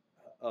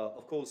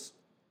 of course,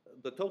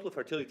 the total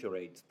fertility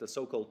rate, the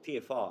so-called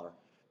TFR,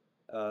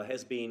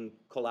 has been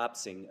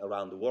collapsing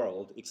around the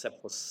world,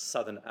 except for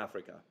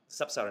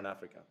sub-Saharan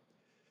Africa.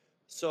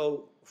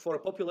 So for a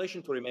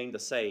population to remain the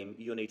same,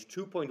 you need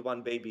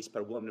 2.1 babies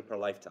per woman per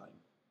lifetime.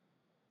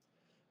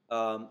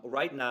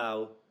 Right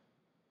now,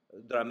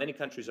 there are many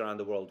countries around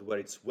the world where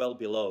it's well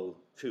below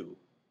 2.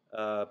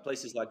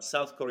 Places like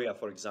South Korea,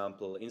 for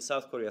example. In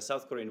South Korea,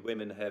 South Korean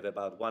women have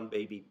about 1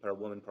 baby per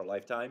woman per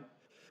lifetime.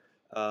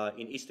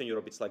 In Eastern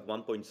Europe, it's like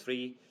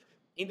 1.3.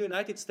 In the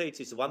United States,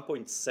 it's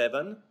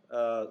 1.7.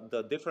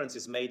 The difference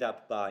is made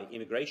up by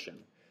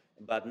immigration.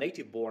 But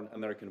native-born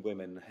American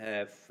women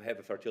have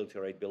a fertility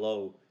rate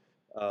below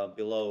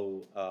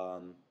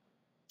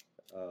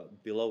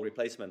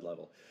replacement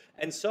level.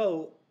 And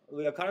so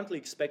we are currently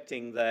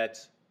expecting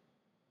that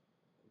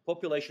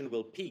population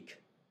will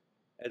peak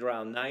at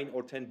around 9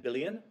 or 10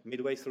 billion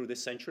midway through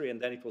this century,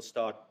 and then it will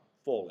start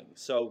falling.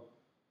 So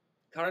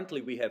currently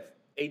we have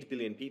 8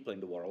 billion people in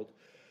the world,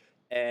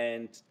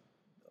 and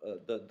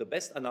the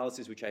best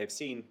analysis which I have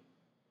seen,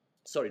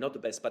 sorry, not the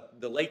best,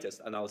 but the latest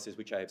analysis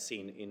which I have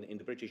seen in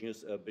the British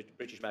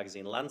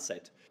magazine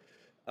Lancet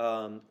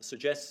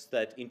suggests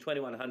that in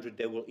 2100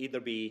 there will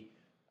either be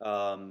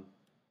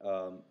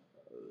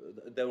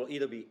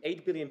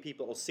 8 billion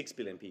people or 6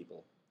 billion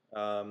people.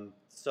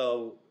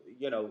 So,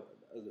 you know,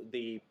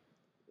 the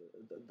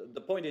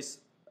point is,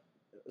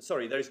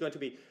 sorry, there is going to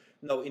be,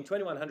 no, in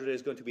 2100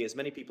 there's going to be as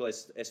many people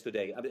as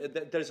today. I mean,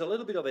 there's a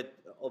little bit of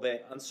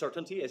a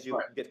uncertainty as you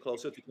get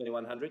closer to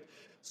 2100.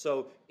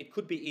 So it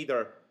could be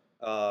either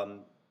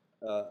 9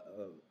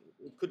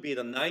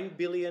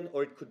 billion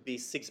or it could be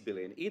 6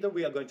 billion. Either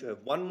we are going to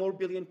have 1 more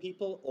billion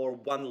people or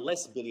 1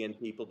 less billion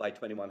people by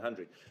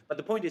 2100. But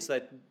the point is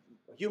that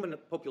human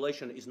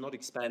population is not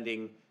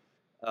expanding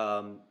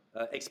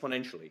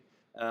exponentially.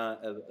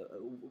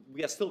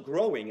 We are still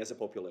growing as a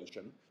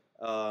population,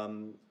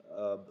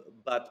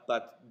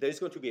 but there's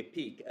going to be a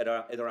peak at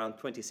around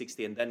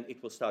 2060, and then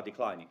it will start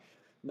declining.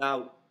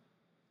 Now,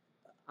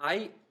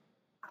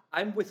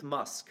 I'm with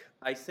Musk.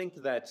 I think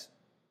that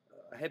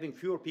having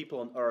fewer people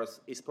on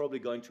Earth is probably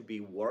going to be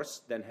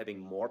worse than having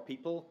more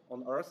people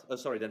on Earth.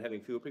 Than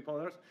having fewer people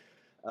on Earth.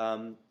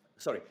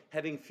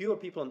 Having fewer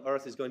people on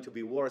Earth is going to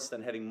be worse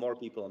than having more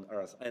people on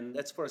Earth, and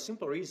that's for a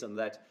simple reason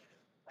that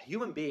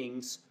human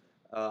beings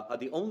are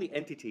the only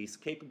entities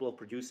capable of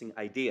producing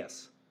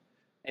ideas.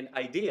 And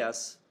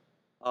ideas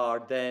are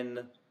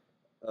then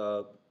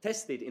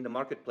tested in the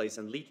marketplace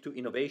and lead to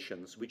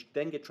innovations, which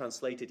then get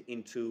translated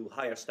into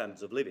higher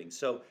standards of living.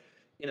 So,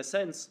 in a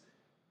sense,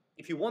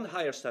 if you want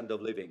higher standard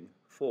of living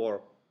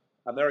for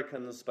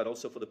Americans, but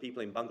also for the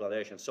people in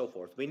Bangladesh and so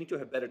forth, we need to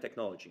have better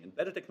technology. And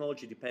better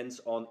technology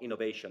depends on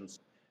innovations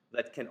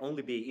that can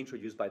only be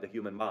introduced by the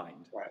human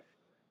mind. Right.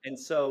 And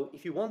so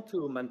if you want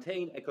to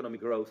maintain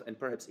economic growth and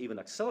perhaps even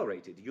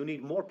accelerate it, you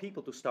need more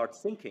people to start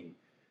thinking,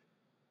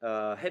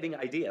 having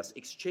ideas,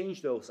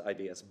 exchange those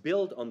ideas,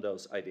 build on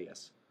those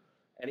ideas.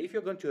 And if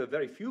you're going to have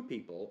very few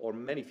people or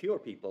many fewer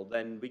people,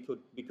 then we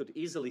could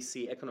easily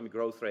see economic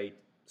growth rate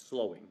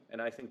slowing.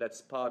 And I think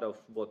that's part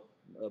of what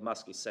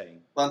Musk is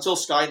saying. But until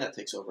Skynet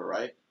takes over,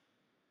 right?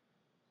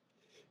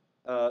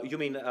 You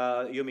mean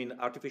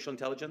artificial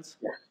intelligence?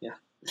 Yeah.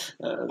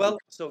 Well,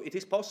 so it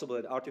is possible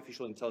that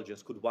artificial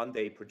intelligence could one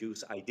day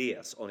produce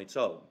ideas on its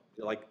own,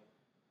 like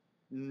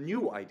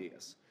new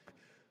ideas.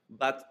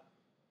 But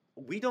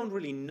we don't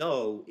really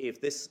know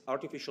if this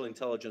artificial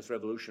intelligence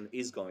revolution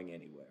is going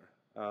anywhere.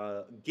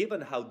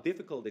 Given how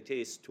difficult it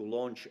is to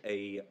launch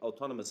a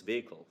autonomous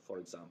vehicle, for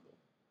example,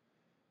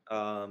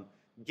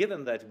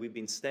 given that we've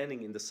been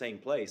standing in the same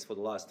place for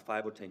the last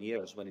 5 or 10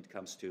 years when it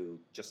comes to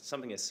just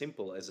something as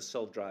simple as a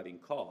self-driving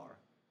car,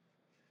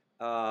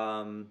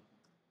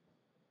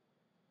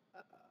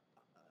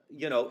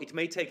 it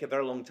may take a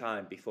very long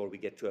time before we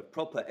get to a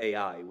proper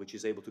AI which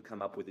is able to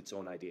come up with its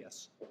own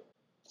ideas.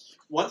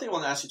 One thing I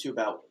want to ask you too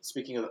about,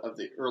 speaking of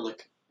the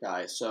Ehrlich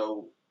guy,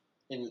 so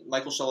in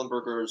Michael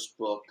Schellenberger's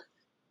book,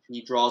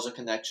 he draws a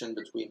connection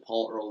between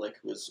Paul Ehrlich,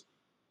 who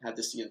had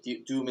this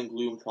doom and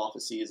gloom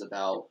prophecies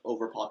about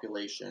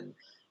overpopulation,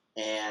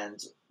 and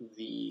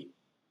the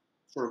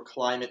sort of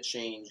climate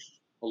change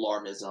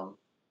alarmism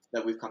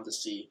that we've come to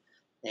see.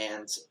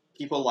 And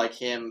people like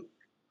him,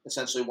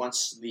 essentially,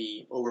 once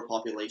the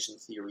overpopulation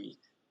theory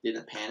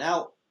didn't pan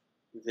out,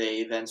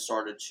 they then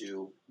started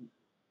to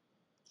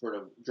sort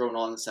of drone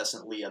on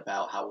incessantly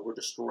about how we're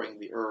destroying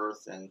the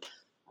earth and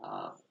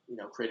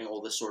creating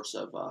all this sorts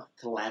of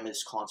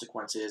calamitous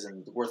consequences,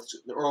 and the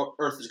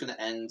earth is going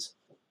to end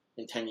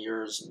in 10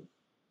 years, and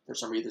for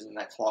some reason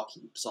that clock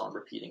keeps on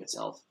repeating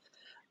itself.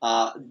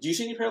 Do you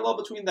see any parallel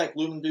between that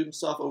gloom and doom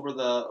stuff over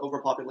the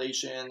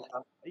overpopulation?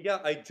 Yeah,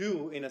 I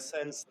do, in a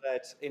sense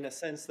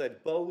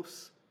that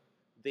both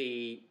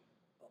the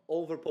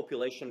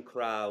overpopulation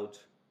crowd,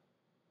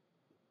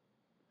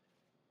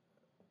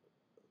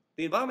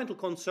 the environmental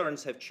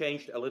concerns have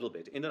changed a little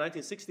bit. In the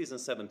 1960s and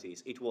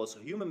 70s, it was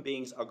human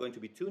beings are going to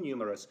be too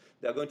numerous,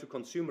 they are going to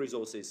consume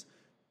resources,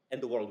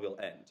 and the world will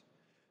end.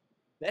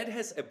 That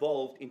has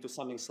evolved into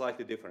something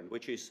slightly different,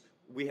 which is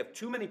we have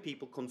too many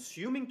people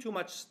consuming too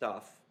much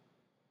stuff,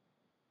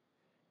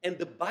 and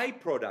the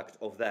byproduct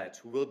of that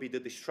will be the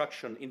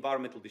destruction,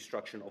 environmental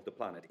destruction of the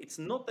planet. It's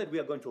not that we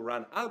are going to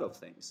run out of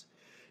things.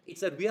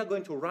 It's that we are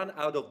going to run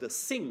out of the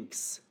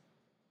sinks,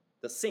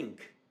 the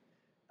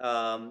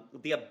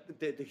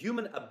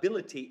human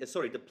ability,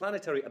 the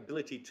planetary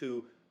ability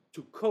to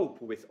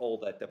cope with all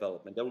that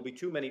development. There will be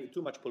too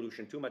much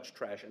pollution, too much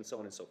trash, and so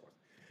on and so forth.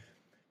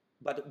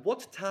 But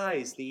what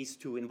ties these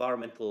two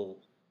environmental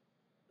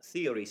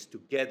theories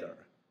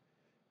together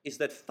is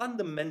that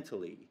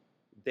fundamentally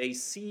they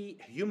see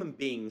human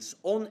beings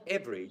on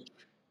average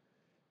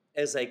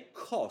as a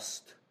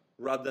cost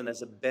rather than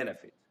as a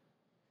benefit.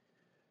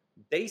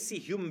 They see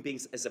human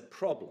beings as a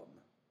problem,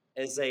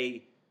 as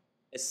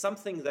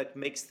something that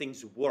makes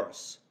things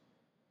worse.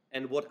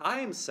 And what I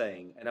am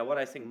saying, and what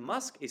I think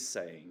Musk is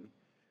saying,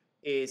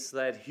 is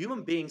that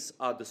human beings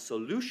are the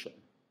solution.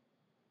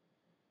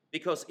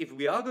 Because if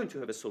we are going to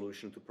have a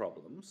solution to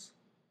problems,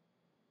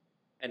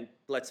 and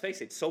let's face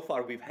it, so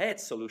far we've had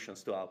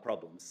solutions to our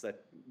problems,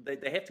 that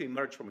they have to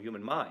emerge from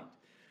human mind.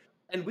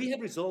 And we have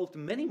resolved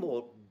many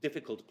more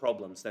difficult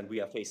problems than we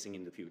are facing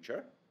in the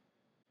future.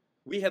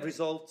 We have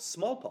resolved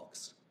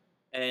smallpox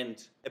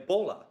and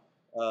Ebola.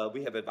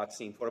 We have a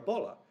vaccine for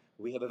Ebola.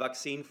 We have a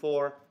vaccine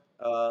for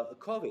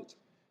COVID.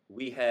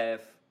 We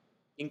have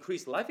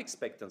increased life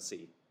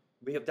expectancy.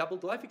 We have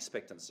doubled life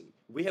expectancy.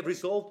 We have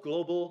resolved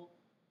global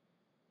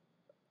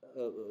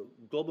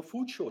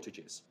food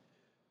shortages.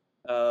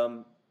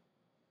 And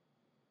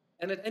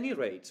at any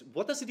rate,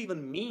 what does it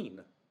even mean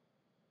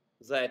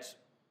that,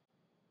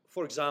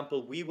 for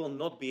example, we will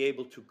not be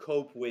able to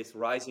cope with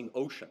rising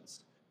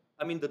oceans?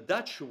 I mean, the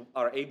Dutch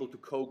are able to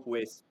cope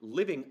with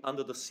living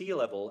under the sea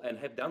level and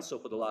have done so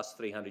for the last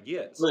 300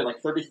 years. Really,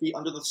 like 30 feet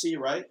under the sea,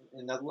 right,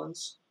 in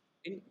Netherlands?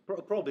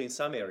 Probably in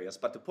some areas.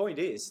 But the point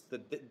is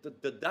that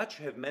the Dutch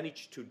have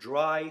managed to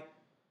dry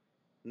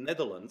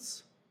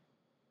Netherlands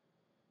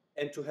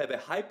and to have a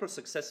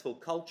hyper-successful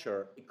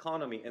culture,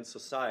 economy, and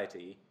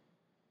society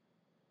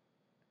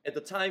at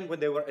the time when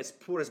they were as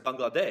poor as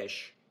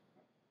Bangladesh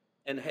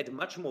and had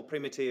much more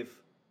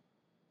primitive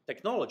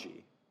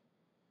technology.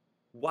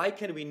 Why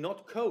can we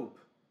not cope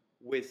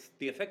with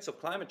the effects of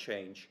climate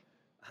change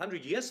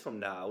 100 years from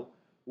now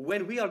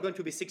when we are going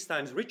to be 6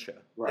 times richer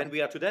than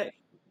we are today?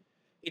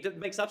 It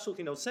makes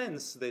absolutely no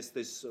sense,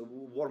 this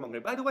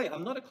warmongering. By the way,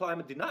 I'm not a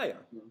climate denier.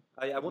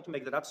 I want to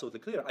make that absolutely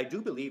clear. I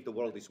do believe the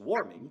world is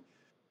warming.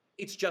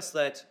 It's just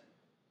that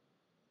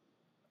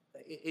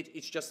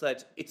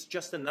it's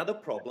just another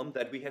problem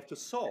that we have to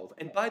solve.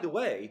 And by the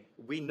way,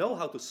 we know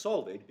how to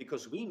solve it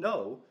because we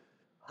know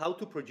how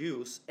to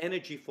produce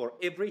energy for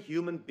every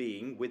human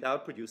being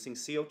without producing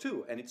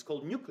CO2, and it's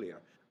called nuclear.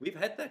 We've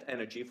had that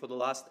energy for the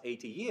last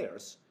 80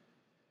 years.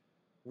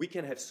 We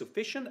can have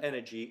sufficient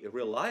energy,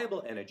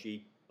 reliable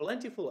energy,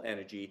 plentiful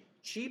energy,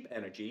 cheap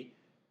energy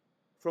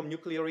from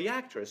nuclear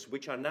reactors,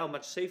 which are now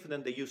much safer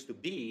than they used to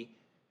be.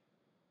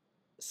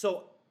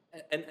 So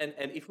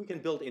and if we can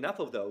build enough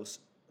of those,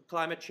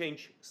 climate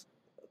change,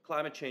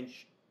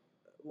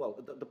 well,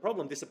 the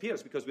problem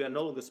disappears because we are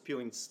no longer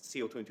spewing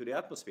CO2 into the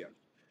atmosphere.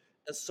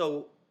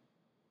 So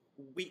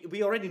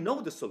we already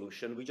know the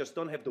solution. We just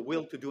don't have the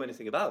will to do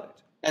anything about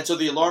it. And so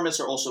the alarmists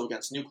are also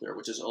against nuclear,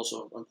 which is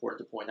also important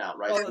to point out,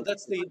 right? Well,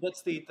 that's the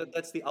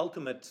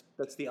ultimate.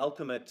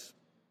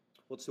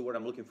 What's the word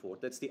I'm looking for?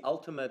 That's the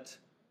ultimate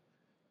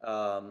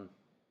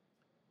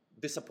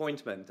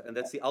disappointment, and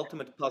that's the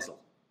ultimate puzzle.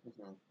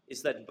 Mm-hmm.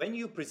 Is that when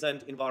you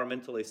present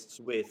environmentalists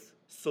with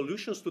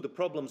solutions to the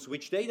problems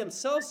which they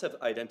themselves have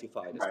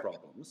identified as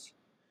problems,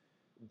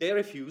 they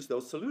refuse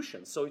those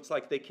solutions. So it's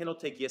like they cannot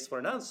take yes for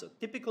an answer.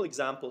 Typical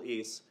example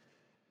is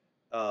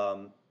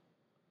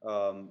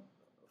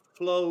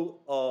flow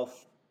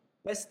of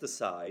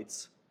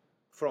pesticides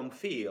from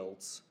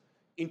fields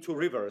into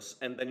rivers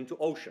and then into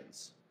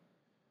oceans.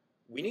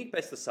 We need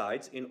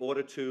pesticides in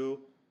order to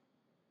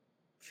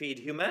feed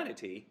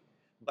humanity,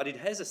 but it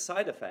has a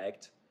side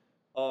effect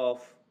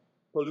of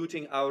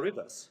polluting our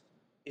rivers.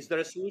 Is there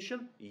a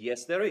solution?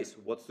 Yes, there is.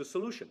 What's the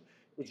solution?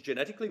 It's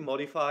genetically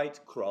modified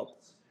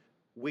crops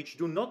which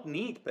do not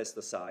need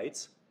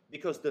pesticides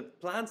because the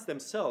plants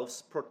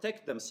themselves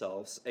protect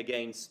themselves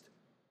against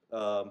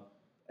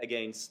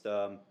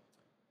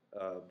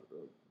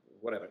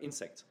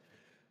insects.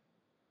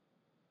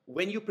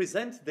 When you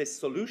present this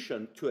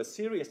solution to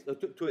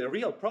a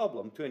real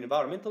problem, to an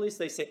environmentalist,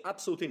 they say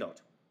absolutely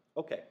not.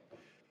 Okay,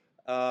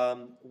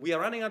 we are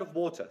running out of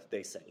water,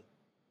 they say.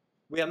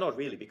 We are not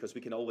really, because we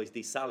can always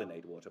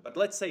desalinate water. But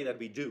let's say that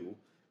we do.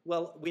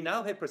 Well, we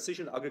now have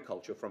precision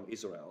agriculture from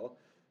Israel.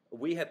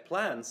 We have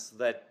plants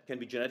that can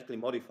be genetically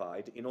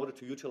modified in order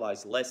to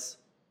utilize less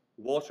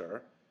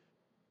water.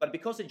 But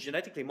because it's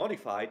genetically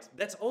modified,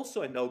 that's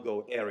also a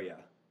no-go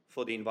area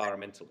for the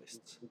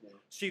environmentalists. Okay.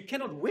 So you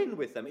cannot win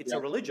with them. It's a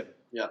religion.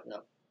 Yeah,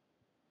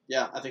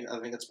 I think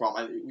that's a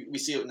problem. We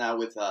see it now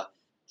with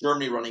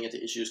Germany running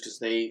into issues because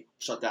they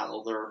shut down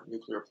all their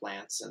nuclear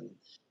plants, and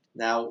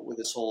now with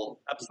this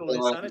whole absolute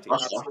insanity.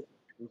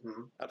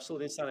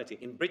 Absolute insanity.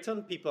 In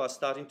Britain, people are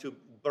starting to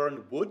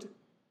burn wood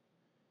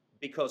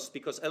because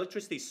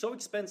electricity is so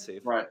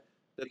expensive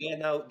that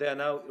they are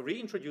now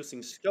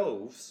reintroducing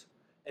stoves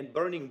and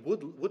burning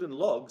wooden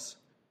logs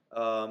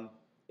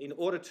in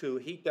order to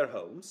heat their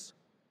homes.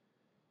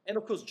 And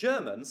of course,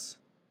 Germans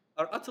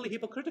are utterly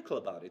hypocritical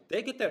about it.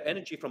 They get their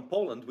energy from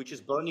Poland, which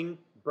is burning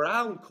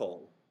brown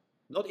coal.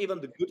 Not even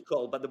the good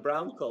coal, but the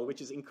brown coal,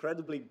 which is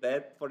incredibly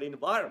bad for the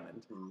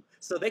environment.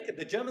 So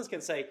the Germans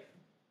can say,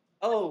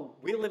 oh,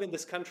 we live in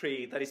this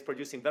country that is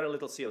producing very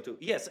little CO2.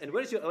 Yes, and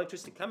where is your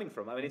electricity coming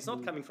from? I mean, it's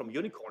not coming from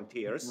unicorn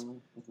tears.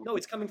 No,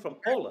 it's coming from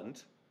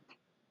Poland,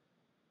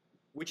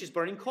 which is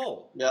burning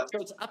coal. Yeah. So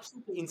it's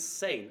absolutely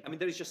insane. I mean,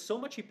 there is just so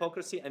much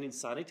hypocrisy and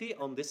insanity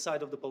on this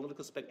side of the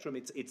political spectrum.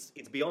 It's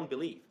beyond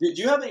belief. Do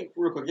you have any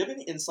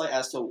insight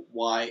as to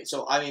why?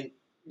 So, I mean,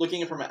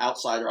 looking at it from an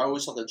outsider, I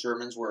always thought the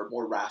Germans were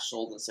more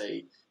rational than,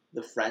 say,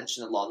 the French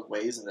in a lot of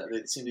ways, and that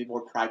they seem to be more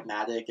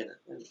pragmatic, and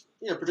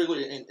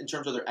particularly in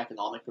terms of their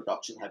economic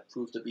production, have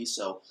proved to be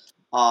so.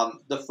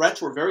 The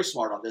French were very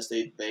smart on this.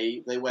 They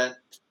went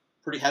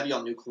pretty heavy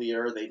on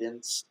nuclear. They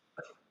didn't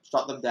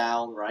shut them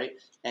down, right?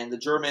 And the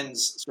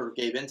Germans sort of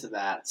gave into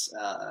that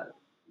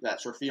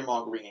sort of fear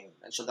mongering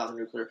and shut down the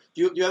nuclear.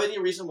 Do you have any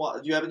reason why?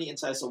 Do you have any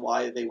insights on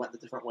why they went the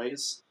different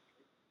ways?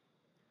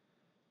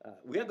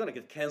 We are going to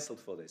get cancelled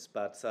for this,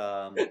 but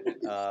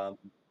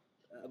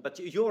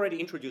you already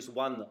introduced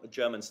one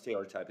German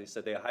stereotype. Is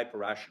that they are hyper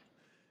rational,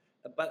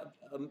 but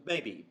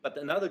maybe. But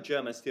another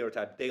German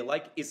stereotype, they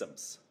like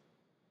isms.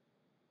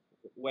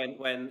 When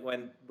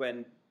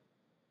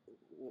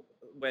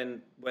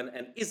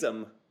an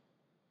ism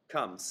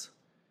comes,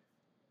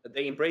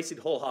 they embrace it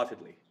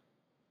wholeheartedly,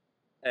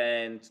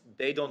 and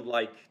they don't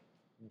like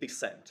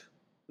dissent.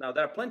 Now,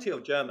 there are plenty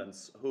of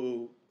Germans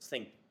who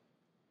think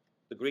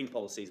the green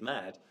policy is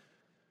mad,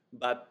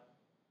 but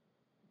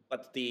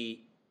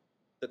the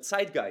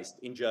zeitgeist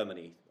in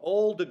Germany,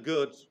 all the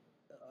good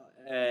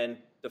and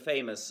the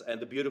famous and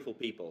the beautiful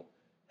people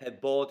have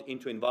bought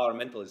into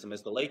environmentalism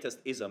as the latest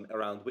ism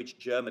around which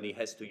Germany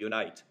has to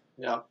unite.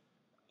 Yeah.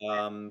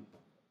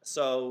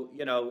 So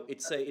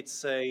it's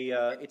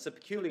a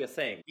peculiar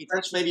thing.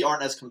 French maybe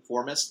aren't as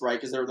conformist, right?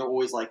 Because they're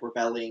always like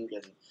rebelling,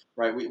 and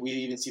right. We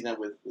even see that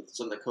with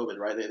some of the COVID,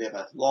 right? They have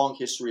a long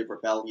history of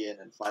rebellion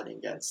and fighting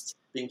against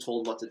being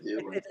told what to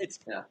do.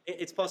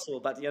 It's possible,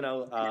 but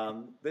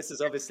this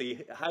is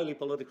obviously highly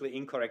politically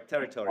incorrect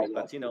territory.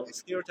 But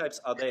stereotypes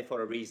are there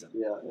for a reason.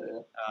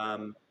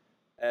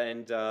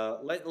 And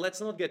let's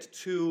not get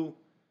too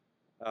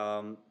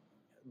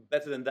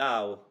better than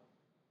thou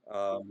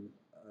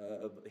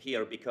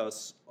here,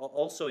 because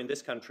also in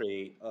this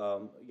country,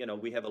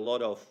 we have a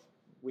lot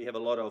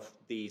of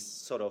these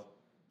sort of.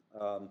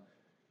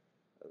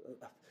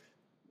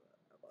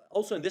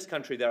 Also in this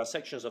country, there are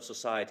sections of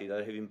society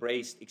that have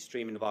embraced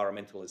extreme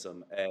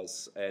environmentalism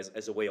as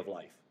a way of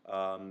life.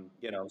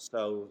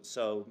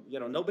 So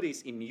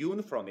nobody's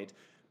immune from it,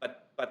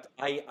 but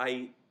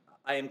I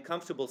am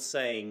comfortable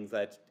saying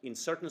that in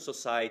certain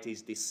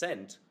societies,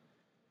 dissent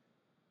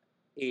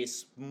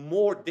is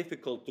more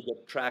difficult to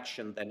get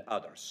traction than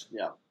others.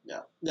 Yeah,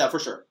 for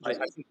sure.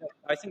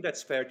 I think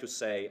that's fair to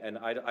say, and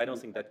I don't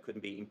think that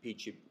could be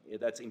impeachable.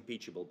 That's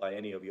impeachable by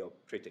any of your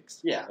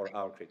critics or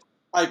our critics.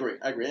 I agree.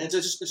 And it's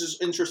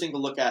just interesting to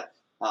look at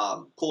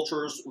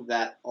cultures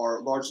that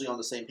are largely on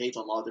the same page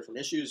on a lot of different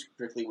issues,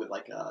 particularly with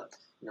like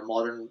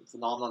modern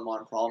phenomenon,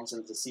 modern problems,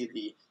 and to see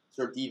the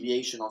sort of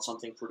deviation on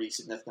something pretty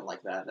significant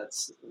like that.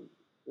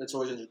 That's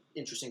always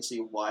interesting to see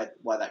why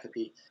that could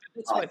be.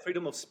 That's why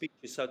freedom of speech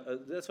is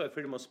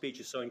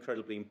so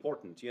incredibly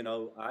important.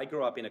 I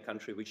grew up in a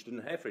country which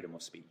didn't have freedom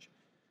of speech,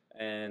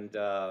 and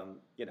I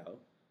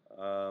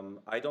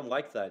don't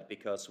like that,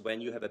 because when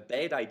you have a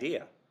bad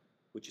idea,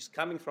 which is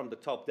coming from the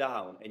top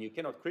down, and you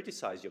cannot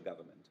criticize your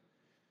government,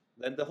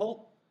 then the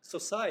whole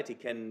society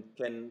can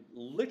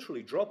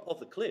literally drop off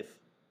the cliff,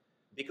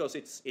 because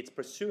it's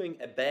pursuing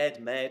a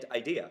bad, mad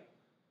idea.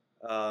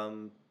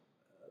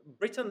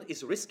 Britain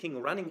is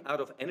risking running out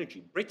of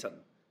energy. Britain,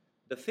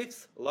 the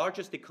 5th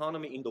largest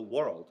economy in the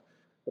world,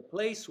 the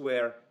place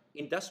where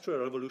industrial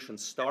revolution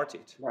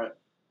started, right,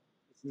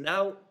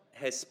 now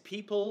has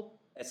people,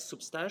 a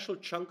substantial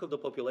chunk of the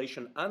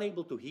population,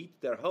 unable to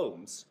heat their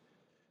homes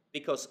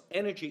because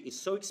energy is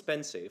so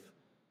expensive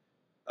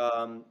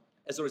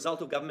as a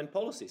result of government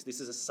policies.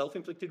 This is a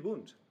self-inflicted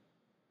wound.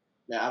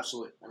 Yeah,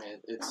 absolutely. I mean,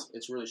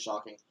 it's really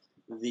shocking.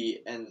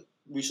 And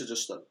we should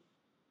just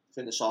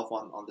finish off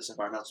on this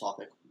environmental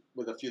topic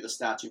with a few of the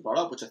stats you brought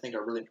up, which I think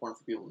are really important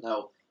for people to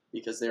know,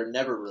 because they're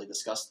never really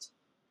discussed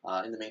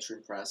in the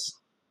mainstream press.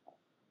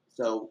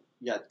 So,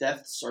 yeah,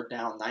 deaths are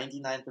down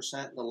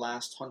 99% in the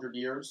last 100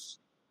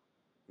 years.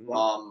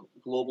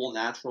 Global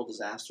natural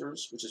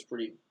disasters, which is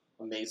pretty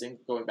amazing,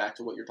 going back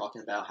to what you're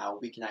talking about, how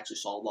we can actually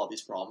solve a lot of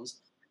these problems.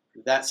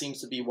 That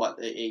seems to be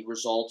a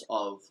result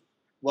of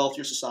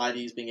wealthier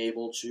societies being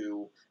able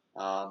to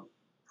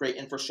create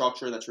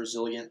infrastructure that's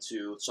resilient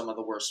to some of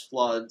the worst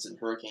floods and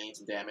hurricanes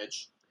and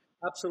damage.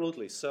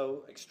 Absolutely.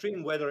 So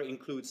extreme weather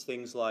includes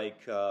things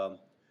like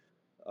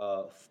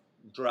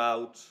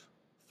drought,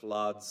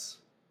 floods,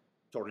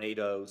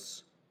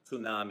 tornadoes,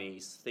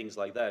 tsunamis, things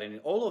like that. And in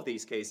all of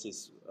these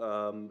cases,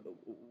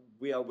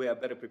 we are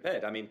better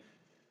prepared. I mean,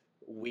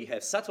 we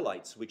have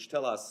satellites which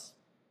tell us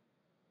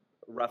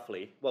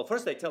roughly, well,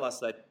 first they tell us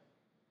that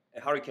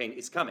a hurricane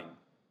is coming,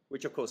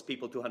 which of course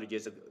people 200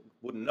 years ago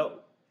wouldn't know.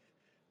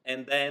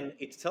 And then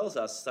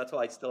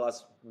satellites tell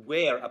us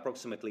where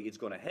approximately it's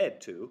going to head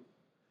to,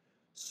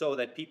 so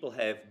that people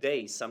have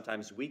days,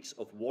 sometimes weeks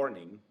of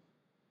warning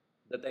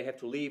that they have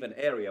to leave an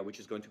area which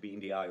is going to be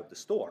in the eye of the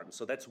storm.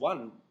 So that's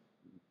one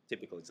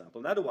typical example.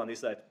 Another one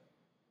is that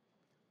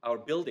our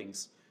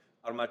buildings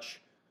are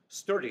much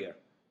sturdier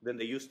than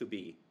they used to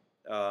be,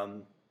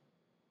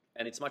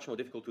 and it's much more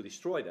difficult to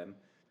destroy them.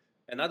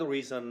 Another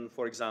reason,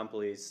 for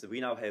example, is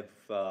we now have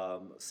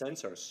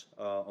sensors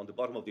on the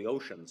bottom of the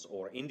oceans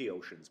or in the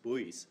oceans,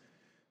 buoys,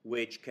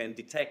 which can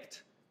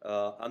detect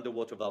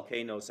underwater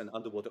volcanoes and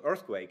underwater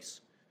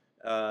earthquakes,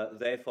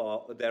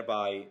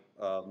 thereby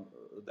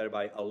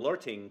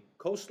alerting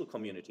coastal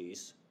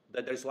communities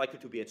that there's likely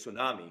to be a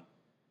tsunami,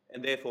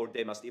 and therefore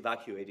they must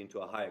evacuate into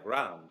a higher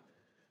ground.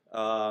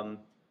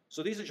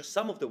 So these are just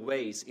some of the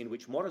ways in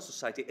which modern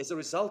society, as a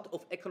result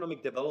of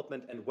economic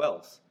development and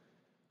wealth,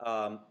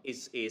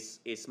 is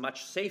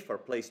much safer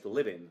place to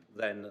live in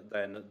than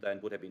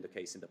would have been the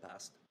case in the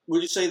past.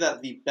 Would you say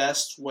that the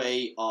best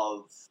way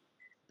of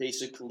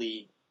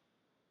basically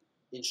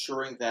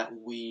ensuring that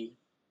we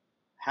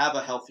have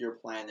a healthier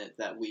planet,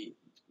 that we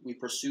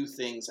pursue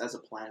things as a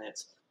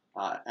planet,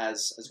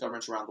 as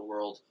governments around the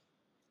world,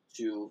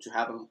 to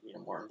have a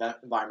more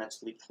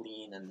environmentally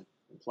clean and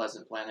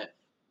pleasant planet,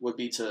 would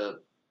be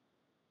to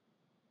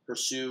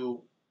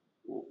pursue,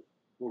 or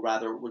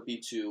rather would be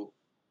to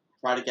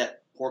try to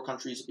get poor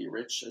countries to be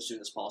rich as soon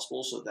as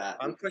possible, so that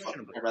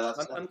unquestionably,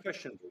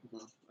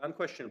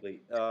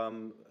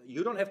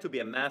 you don't have to be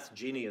a math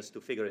genius to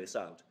figure this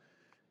out.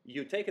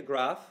 You take a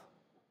graph.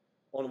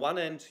 On one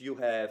end, you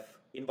have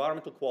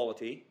environmental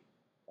quality.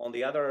 On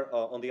the other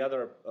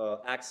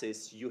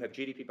axis, you have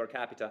GDP per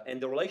capita, and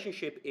the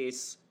relationship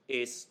is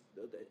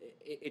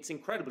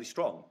incredibly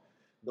strong.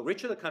 The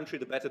richer the country,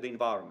 the better the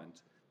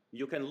environment.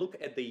 You can look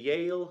at the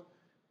Yale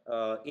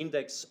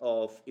Index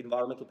of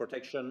Environmental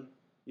Protection.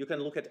 You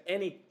can look at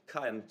any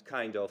kind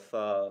of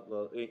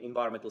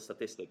environmental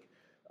statistic,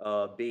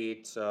 be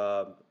it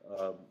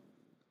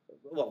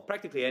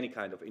practically any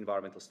kind of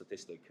environmental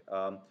statistic,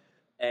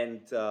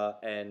 and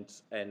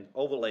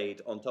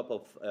overlaid on top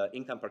of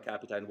income per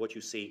capita. And what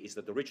you see is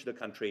that the richer the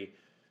country,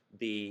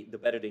 the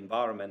better the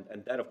environment,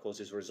 and that, of course,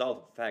 is a result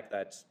of the fact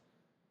that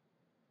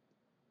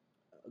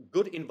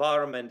good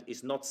environment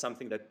is not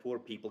something that poor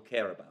people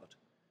care about.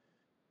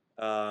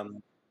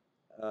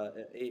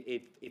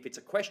 If it's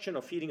a question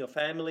of feeding a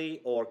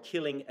family or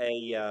killing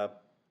a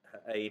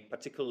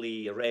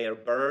particularly rare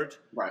bird,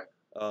 right,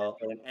 or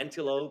an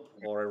antelope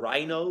or a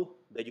rhino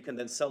that you can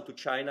then sell to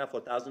China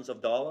for thousands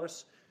of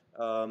dollars,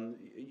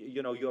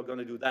 you're going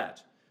to do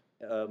that.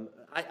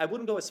 I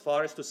wouldn't go as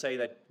far as to say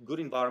that good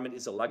environment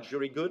is a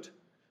luxury good,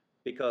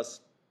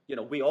 because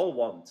we all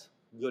want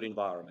good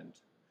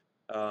environment.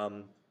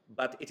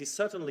 But it is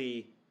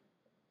certainly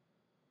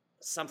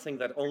something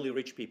that only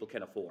rich people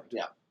can afford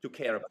to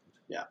care about.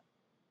 Yeah.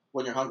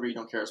 When you're hungry, you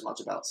don't care as much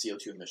about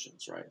CO2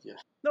 emissions, right? Yeah.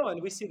 No,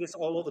 and we see this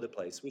all over the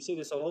place.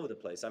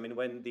 I mean,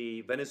 when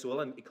the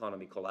Venezuelan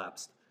economy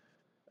collapsed,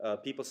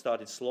 people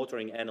started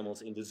slaughtering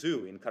animals in the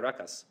zoo in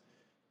Caracas.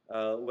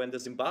 When the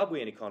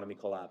Zimbabwean economy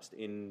collapsed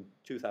in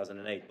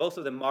 2008, both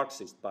of them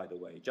Marxist, by the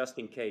way, just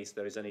in case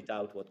there is any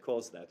doubt what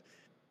caused that.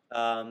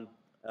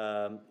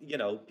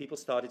 People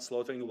started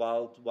slaughtering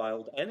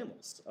wild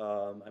animals.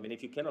 I mean,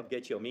 if you cannot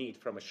get your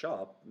meat from a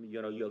shop,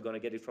 you're going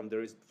to get it from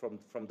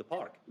the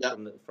park. Yeah.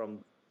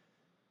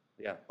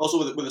 Yeah. Also,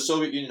 with the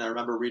Soviet Union, I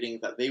remember reading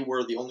that they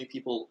were the only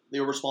people,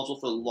 they were responsible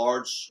for a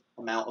large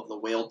amount of the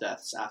whale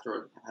deaths after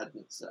it had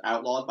been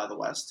outlawed by the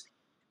West.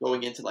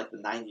 Going into like the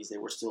 90s, they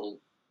were still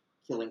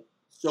killing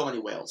so many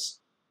whales.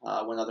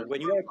 When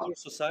you are a poor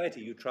society,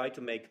 you try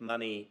to make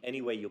money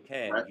any way you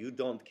can. Right. You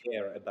don't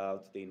care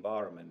about the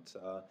environment.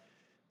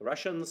 The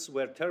Russians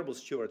were terrible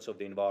stewards of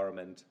the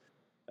environment.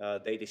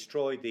 They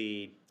destroyed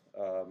the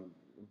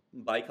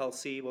Baikal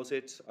Sea, was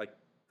it? I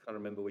can't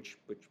remember which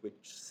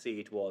sea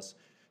it was.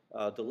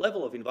 The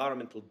level of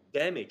environmental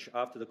damage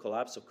after the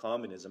collapse of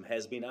communism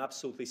has been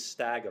absolutely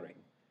staggering.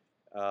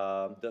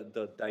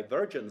 The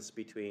divergence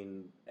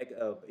between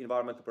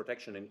environmental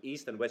protection in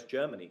East and West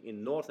Germany,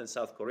 in North and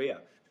South Korea,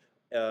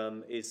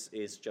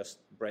 is just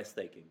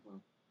breathtaking.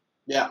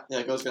 Yeah,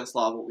 it goes against a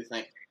lot of what we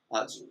think.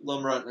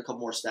 Lomra, a couple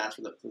more stats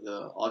for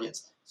the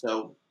audience.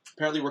 So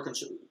apparently,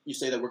 you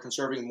say that we're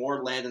conserving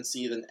more land and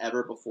sea than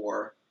ever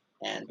before,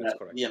 and that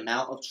the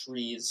amount of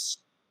trees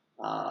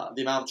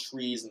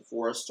and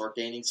forests are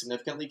gaining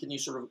significantly. Can you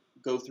sort of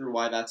go through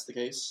why that's the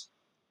case?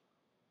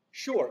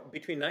 Sure.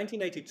 Between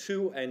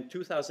 1982 and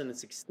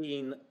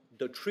 2016,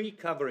 the tree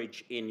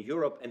coverage in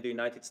Europe and the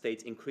United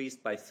States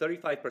increased by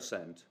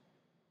 35%,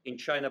 in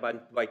China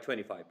by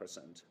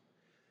 25%.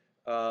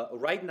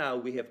 Right now,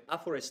 we have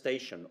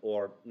afforestation,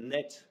 or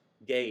net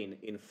gain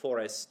in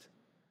forest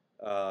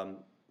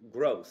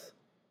growth.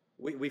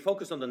 We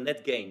focus on the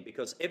net gain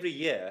because every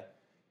year,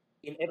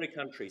 in every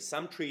country,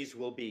 some trees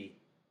will be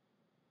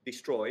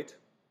destroyed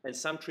and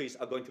some trees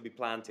are going to be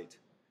planted.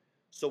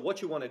 So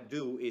what you want to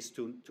do is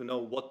to know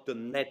what the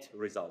net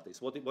result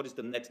is. What is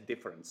the net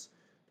difference?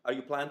 Are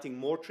you planting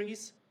more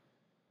trees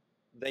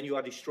than you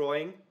are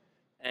destroying?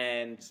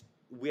 And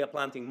we are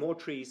planting more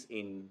trees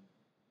in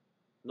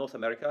North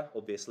America,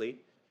 obviously,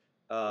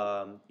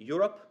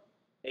 Europe,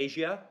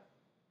 Asia,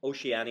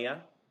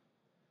 Oceania.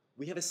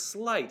 We have a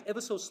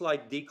ever so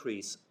slight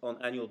decrease on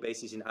annual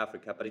basis in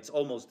Africa, but it's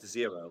almost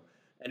zero.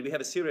 And we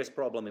have a serious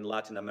problem in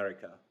Latin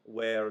America,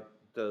 where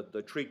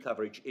the tree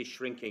coverage is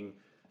shrinking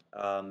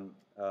rather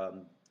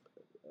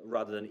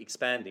than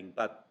expanding.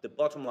 But the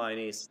bottom line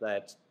is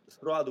that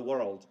throughout the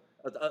world,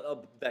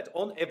 that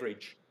on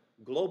average,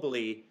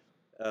 globally,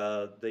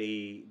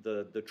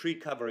 the tree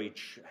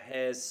coverage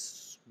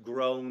has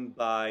grown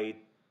by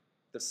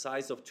the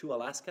size of 2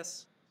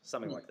 Alaskas,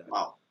 something like that.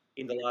 Wow.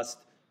 In the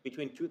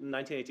between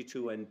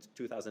 1982 and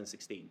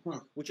 2016,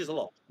 which is a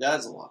lot. That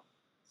is a lot.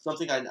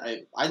 Something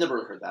I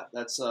never heard that.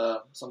 That's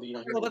something you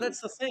don't hear. Well, but that's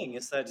the thing,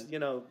 is that,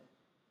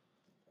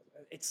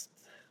 it's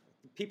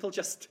people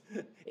just,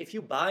 if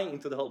you buy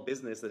into the whole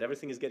business that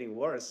everything is getting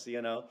worse,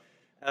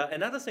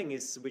 Another thing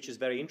which is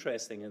very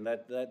interesting, and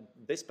that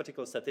this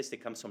particular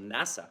statistic comes from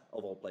NASA,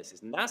 of all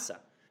places. NASA,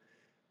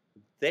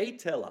 they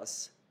tell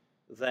us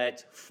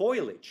that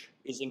foliage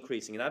is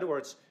increasing. In other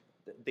words,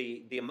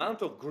 the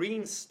amount of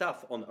green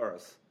stuff on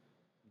Earth,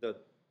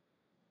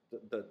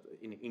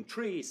 in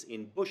trees,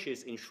 in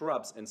bushes, in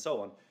shrubs, and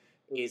so on,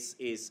 is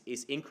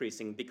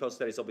increasing because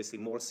there is obviously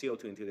more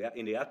CO2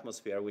 in the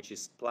atmosphere, which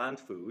is plant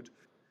food.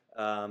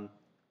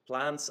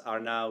 Plants are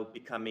now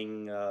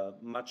becoming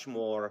much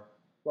more,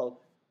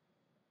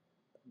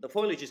 the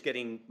foliage is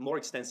getting more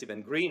extensive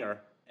and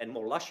greener and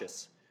more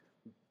luscious,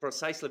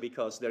 precisely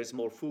because there is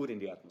more food in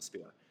the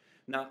atmosphere.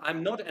 Now,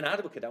 I'm not an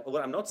advocate.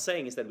 What I'm not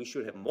saying is that we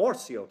should have more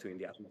CO2 in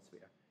the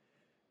atmosphere.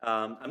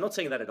 I'm not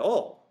saying that at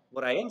all.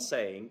 What I am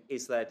saying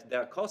is that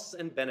there are costs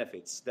and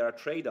benefits. There are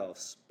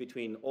trade-offs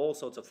between all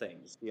sorts of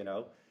things,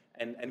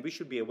 and we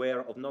should be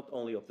aware of not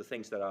only of the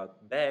things that are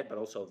bad, but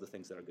also of the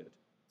things that are good.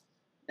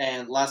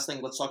 And last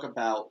thing, let's talk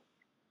about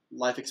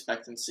life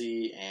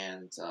expectancy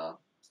and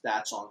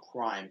stats on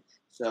crime.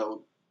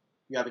 So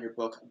you have in your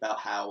book about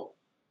how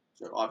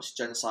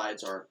obviously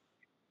genocides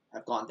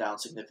have gone down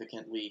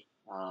significantly.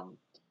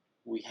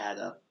 We had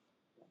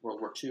World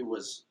War II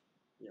was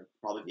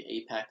probably the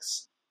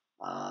apex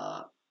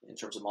in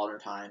terms of modern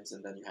times,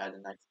 and then you had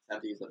in the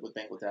 1970s with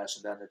Bangladesh,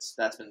 and then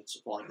that's been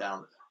falling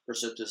down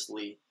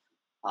precipitously.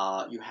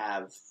 You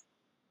have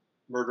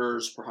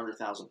murders per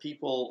 100,000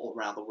 people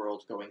around the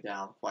world going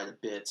down quite a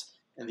bit.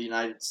 In the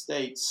United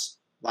States,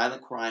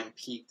 violent crime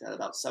peaked at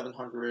about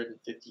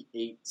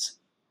 758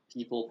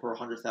 people per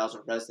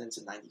 100,000 residents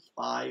in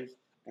 1995,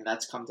 and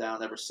that's come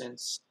down ever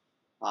since.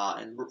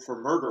 And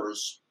for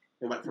murders,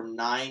 it went from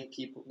 9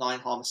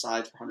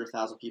 homicides per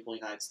 100,000 people in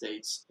the United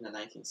States in the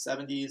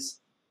 1970s,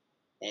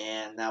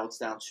 and now it's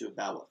down to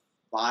about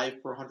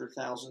 5 per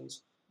 100,000.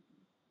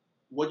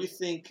 What do you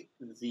think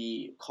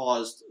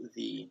caused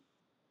the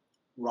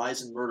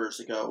rise in murders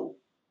to go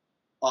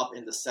up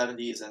in the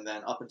 70s and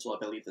then up until, I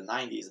believe, the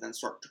 90s, and then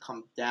start to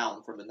come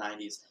down from the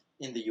 90s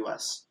in the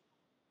U.S.?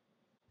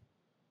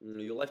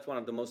 You left one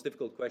of the most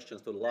difficult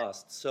questions to the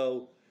last.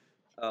 So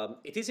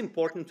it is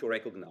important to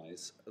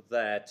recognize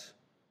that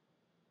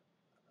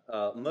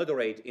murder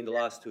rate in the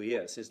last 2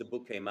 years, since the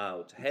book came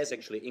out, has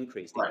actually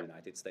increased in the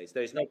United States.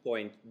 There is no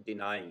point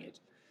denying it.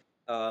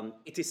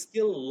 It is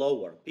still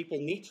lower. People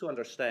need to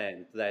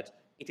understand that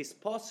it is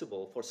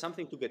possible for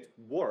something to get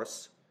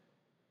worse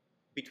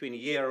between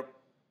year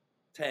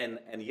 10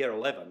 and year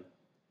 11,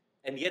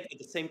 and yet at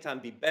the same time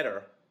be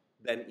better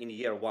than in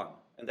year 1.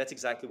 And that's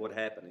exactly what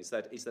happened, is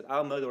that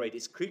our murder rate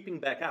is creeping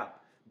back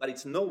up, but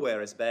it's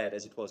nowhere as bad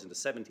as it was in the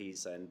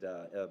 70s and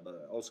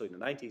also in the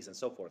 90s and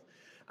so forth.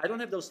 I don't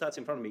have those stats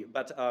in front of me,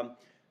 but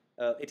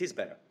it is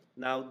better.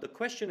 Now, the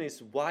question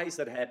is, why is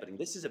that happening?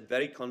 This is a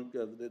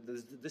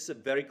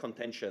very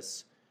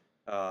contentious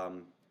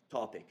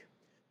topic.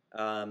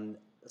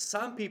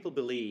 Some people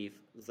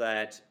believe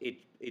that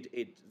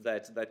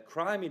that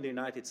crime in the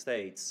United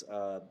States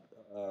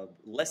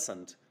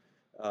lessened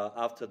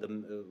after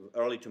the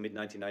early to mid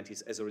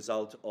 1990s as a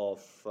result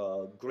of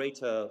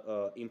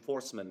greater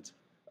enforcement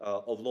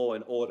of law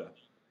and order.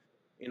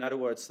 In other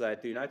words,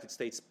 that the United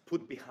States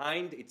put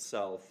behind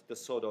itself the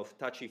sort of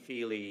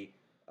touchy-feely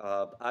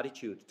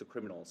attitude to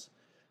criminals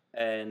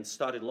and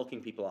started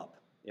locking people up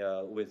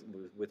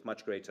with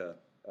much greater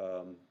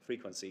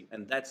frequency,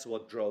 and that's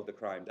what drove the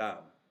crime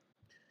down.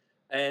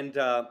 And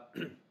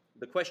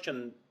the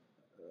question,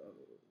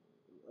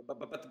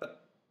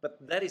 but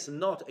that is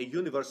not a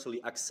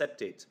universally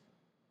accepted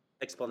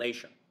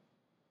explanation,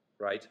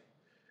 right?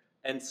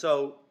 And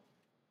so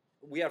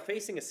we are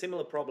facing a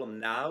similar problem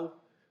now,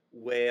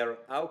 where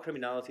our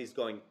criminality is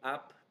going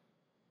up,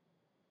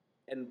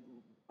 and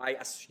I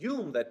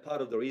assume that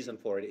part of the reason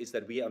for it is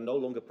that we are no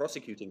longer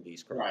prosecuting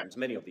these crimes,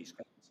 many of these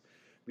crimes.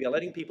 We are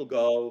letting people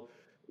go.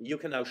 You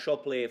can now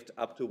shoplift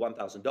up to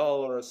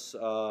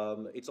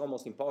 $1,000. It's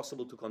almost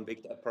impossible to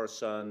convict a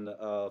person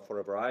for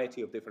a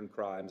variety of different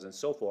crimes and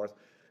so forth.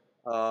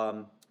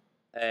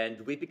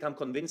 And we become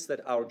convinced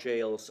that our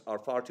jails are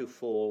far too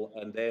full,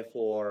 and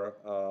therefore,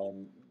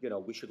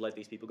 we should let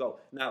these people go.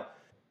 Now,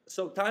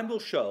 so time will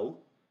show.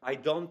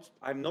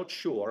 I'm not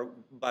sure,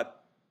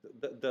 but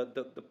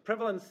the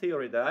prevalent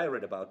theory that I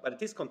read about, but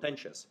it is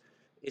contentious,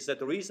 is that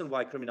the reason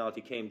why criminality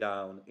came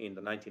down in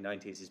the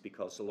 1990s is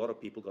because a lot of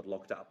people got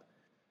locked up.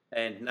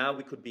 And now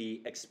we could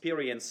be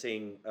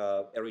experiencing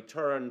a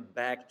return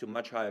back to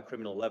much higher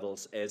criminal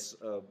levels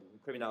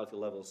criminality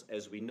levels,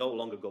 as we no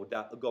longer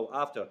go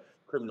after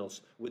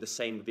criminals with the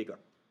same vigor.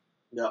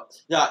 Yeah.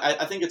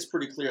 I think it's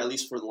pretty clear, at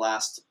least for the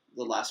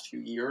last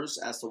few years,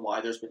 as to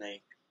why there's been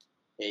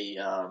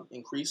a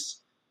increase.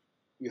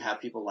 You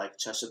have people like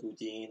Chesa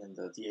Boudin and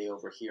the DA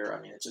over here.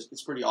 I mean,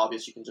 it's pretty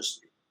obvious. You can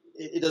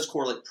it does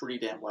correlate pretty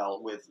damn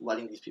well with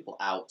letting these people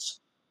out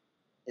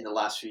in the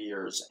last few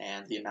years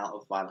and the amount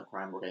of violent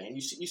crime we're getting. And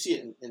you see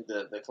it in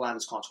the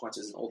calamitous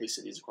consequences in all these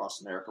cities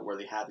across America where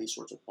they have these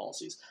sorts of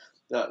policies.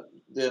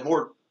 The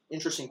more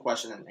interesting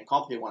question and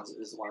complicated one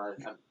is the one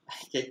I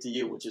gave to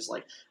you, which is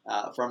like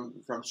from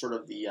sort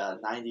of the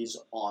 90s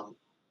on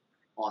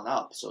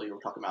up. So you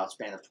were talking about a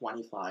span of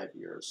 25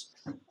 years,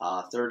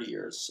 30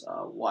 years,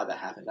 why that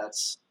happened.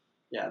 That's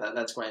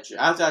quite interesting.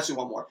 I have to ask you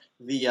one more.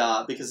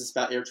 Because it's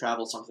about air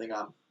travel, something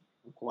I'm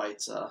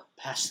quite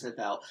passionate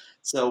about.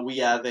 So we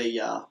have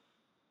you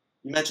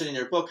mentioned in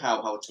your book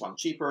how it's gone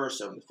cheaper.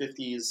 So in the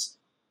 50s,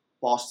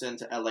 Boston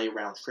to LA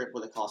round trip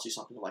would have cost you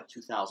something like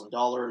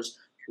 $2,000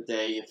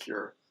 today. If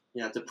you're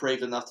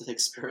depraved enough to take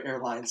Spirit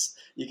Airlines,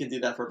 you can do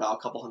that for about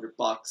a couple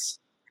 $100.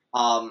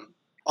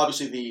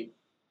 Obviously, the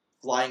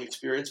flying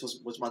experience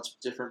was much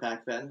different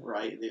back then,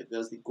 right? There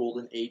was the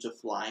golden age of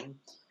flying.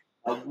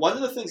 One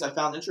of the things I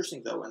found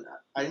interesting, though, and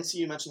I didn't see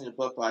you mention in the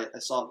book, but I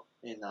saw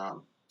in a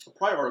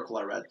prior article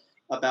I read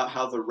about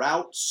how the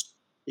routes,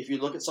 if you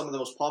look at some of the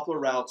most popular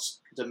routes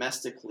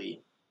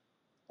domestically,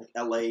 like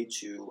LA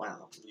to, I don't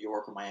know, New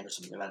York or Miami or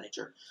something of that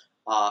nature,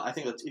 I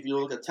think that if you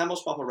look at 10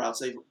 most popular routes,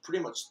 they've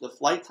pretty much, the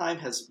flight time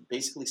has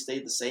basically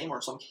stayed the same, or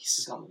in some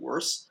cases gotten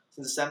worse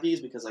since the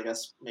 70s, because I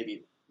guess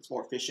maybe it's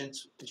more efficient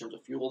in terms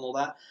of fuel and all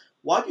that.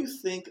 Why do you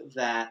think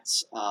that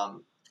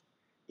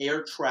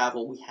air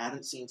travel, we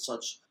haven't seen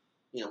such,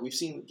 we've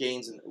seen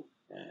gains in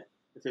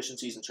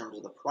efficiencies in terms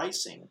of the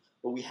pricing,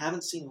 but we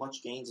haven't seen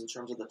much gains in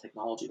terms of the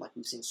technology like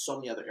we've seen so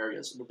many other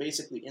areas. We're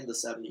basically in the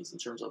 70s in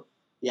terms of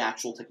the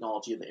actual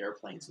technology of the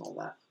airplanes and all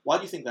that. Why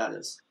do you think that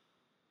is?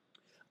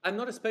 I'm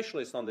not a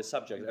specialist on this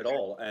subject at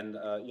all, and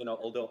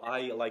although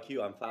I, like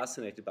you, I'm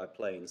fascinated by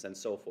planes and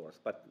so forth,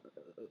 but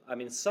I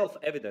mean,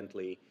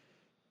 self-evidently,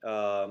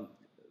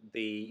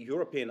 the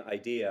European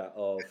idea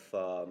of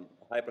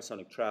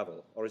hypersonic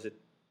travel, or is it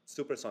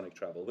supersonic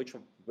travel?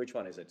 Which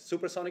one is it?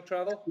 Supersonic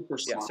travel?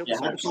 Supersonic. Yeah,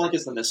 hypersonic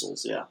is the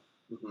missiles. Yeah.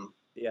 Mm-hmm.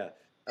 Yeah.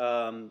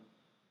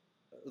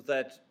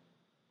 That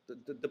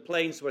the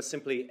planes were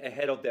simply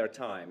ahead of their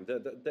time.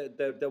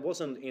 There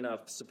wasn't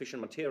enough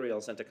sufficient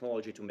materials and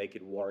technology to make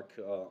it work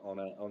on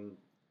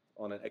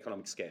an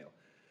economic scale.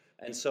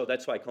 And so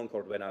that's why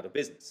Concorde went out of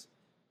business.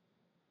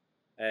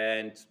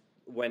 And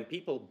when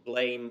people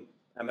blame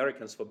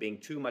Americans for being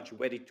too much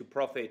wedded to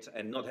profit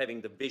and not having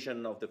the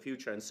vision of the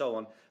future and so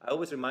on, I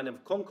always remind them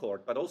of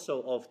Concorde, but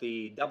also of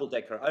the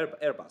double-decker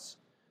Airbus,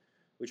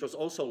 which was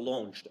also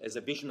launched as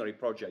a visionary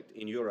project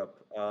in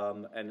Europe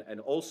and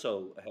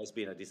also has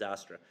been a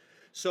disaster.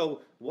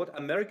 So what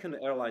American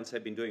airlines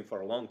have been doing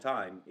for a long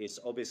time is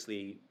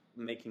obviously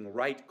making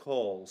right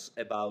calls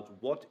about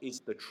what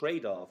is the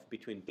trade-off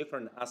between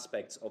different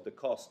aspects of the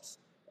costs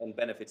and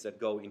benefits that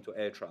go into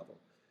air travel.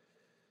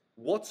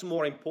 What's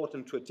more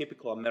important to a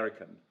typical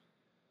American?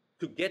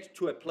 To get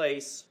to a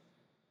place,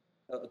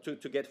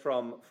 to get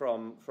from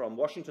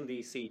Washington,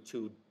 D.C.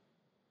 to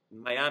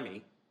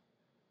Miami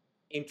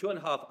in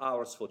 2.5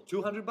 hours for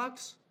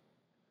 $200,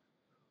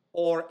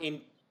 or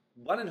in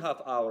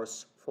 1.5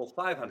 hours for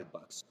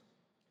 $500.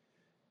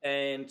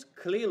 And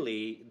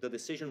clearly, the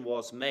decision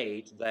was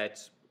made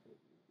that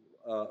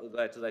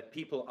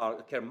people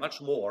care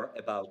much more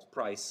about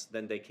price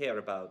than they care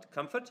about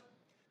comfort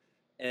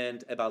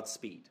and about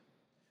speed.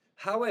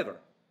 However,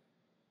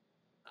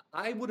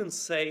 I would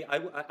say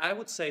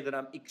that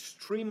I'm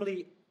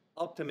extremely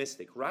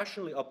optimistic,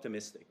 rationally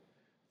optimistic,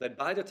 that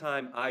by the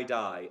time I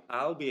die,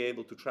 I'll be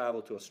able to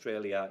travel to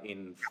Australia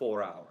in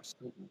 4 hours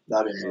from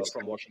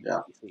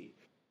Washington, D.C.,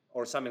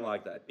 or something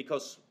like that.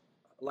 Because,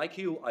 like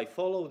you, I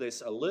follow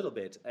this a little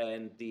bit,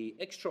 and the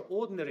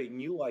extraordinary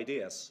new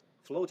ideas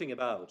floating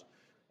about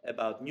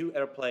new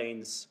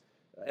airplanes,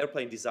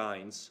 airplane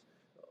designs,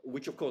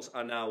 which of course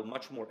are now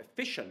much more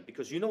efficient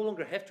because you no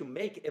longer have to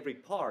make every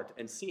part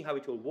and see how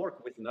it will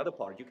work with another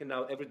part. You can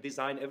now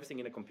design everything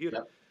in a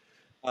computer.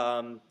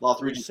 Well,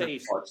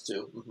 3D parts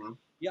too. Mm-hmm.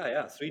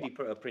 Yeah, 3D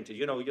printed.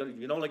 You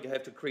no longer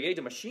have to create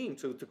a machine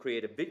to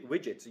create a big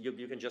widget.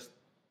 You can just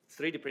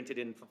 3D print it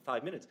in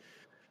 5 minutes.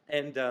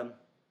 And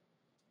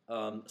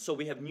so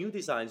we have new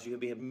designs.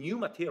 We have new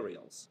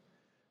materials.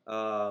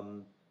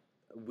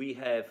 We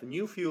have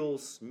new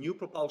fuels, new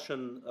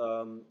propulsion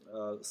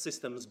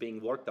systems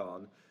being worked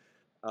on.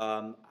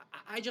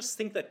 I just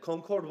think that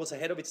Concorde was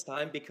ahead of its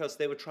time because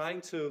they were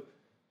trying to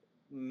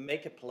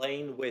make a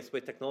plane with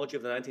technology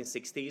of the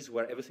 1960s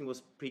where everything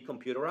was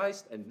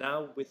pre-computerized, and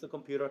now with the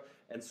computer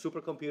and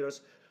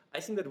supercomputers,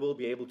 I think that we'll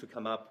be able to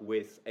come up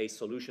with a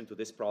solution to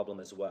this problem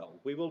as well.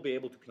 We will be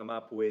able to come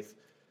up with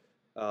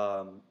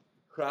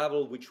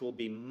travel which will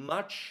be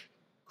much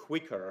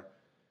quicker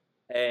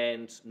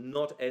and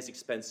not as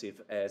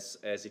expensive as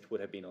it would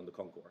have been on the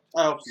Concorde.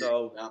 I hope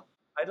so. Yeah.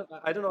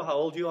 I don't know how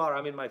old you are.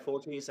 I'm in my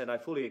 40s, and I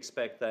fully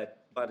expect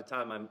that by the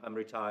time I'm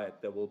retired,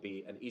 there will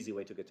be an easy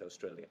way to get to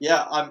Australia.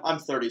 Yeah, I'm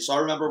 30, so I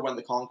remember when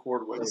the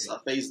Concorde was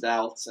phased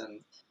out,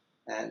 and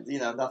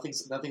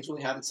nothing's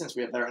really happened since.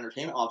 We have better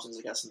entertainment options,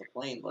 I guess, in the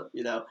plane, but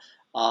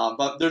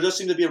but there does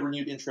seem to be a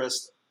renewed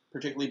interest,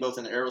 particularly both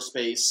in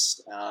aerospace,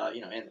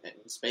 in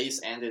space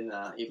and in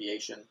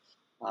aviation.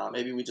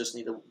 Maybe we just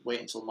need to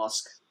wait until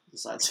Musk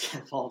decides to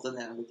get involved in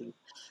that, and we can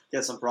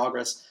get some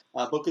progress.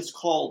 Book is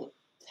called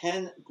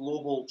 10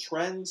 Global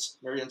Trends.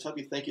 Marian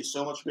Tubby, thank you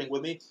so much for being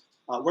with me.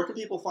 Where can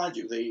people find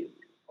you?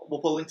 We'll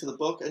put a link to the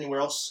book. Anywhere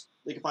else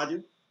they can find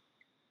you?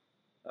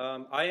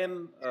 I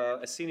am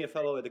a senior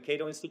fellow at the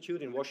Cato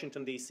Institute in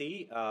Washington,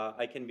 D.C.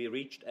 I can be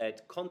reached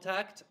at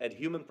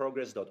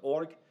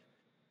contact@humanprogress.org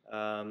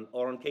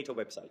or on Cato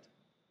website.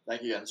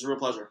 Thank you again. It's a real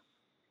pleasure.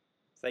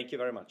 Thank you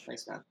very much.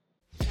 Thanks, man.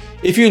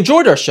 If you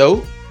enjoyed our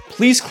show,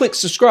 please click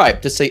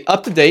subscribe to stay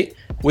up to date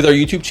with our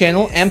YouTube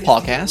channel and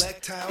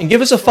podcast, and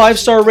give us a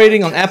 5-star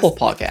rating on Apple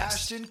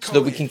Podcasts so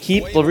that we can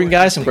keep delivering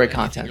guys some great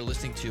content.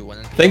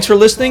 Thanks for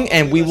listening,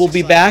 and we will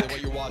be back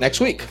next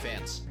week.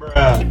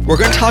 We're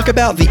going to talk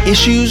about the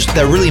issues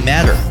that really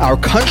matter. Our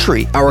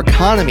country, our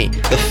economy,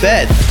 the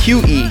Fed,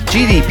 QE,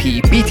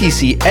 GDP,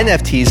 BTC,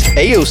 NFTs,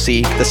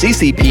 AOC, the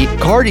CCP,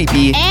 Cardi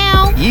B,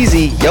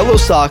 Yeezy, Yellow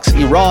Socks,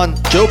 Iran,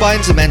 Joe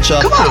Biden's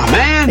dementia, come on,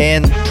 man,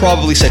 and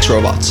probably sex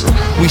robots.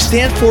 We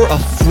stand for a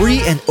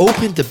free and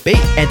open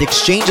debate and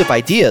exchange of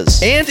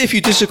ideas. And if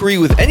you disagree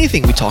with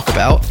anything we talk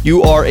about,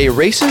 you are a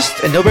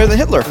racist and no better than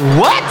Hitler.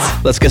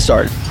 What? Let's get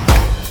started.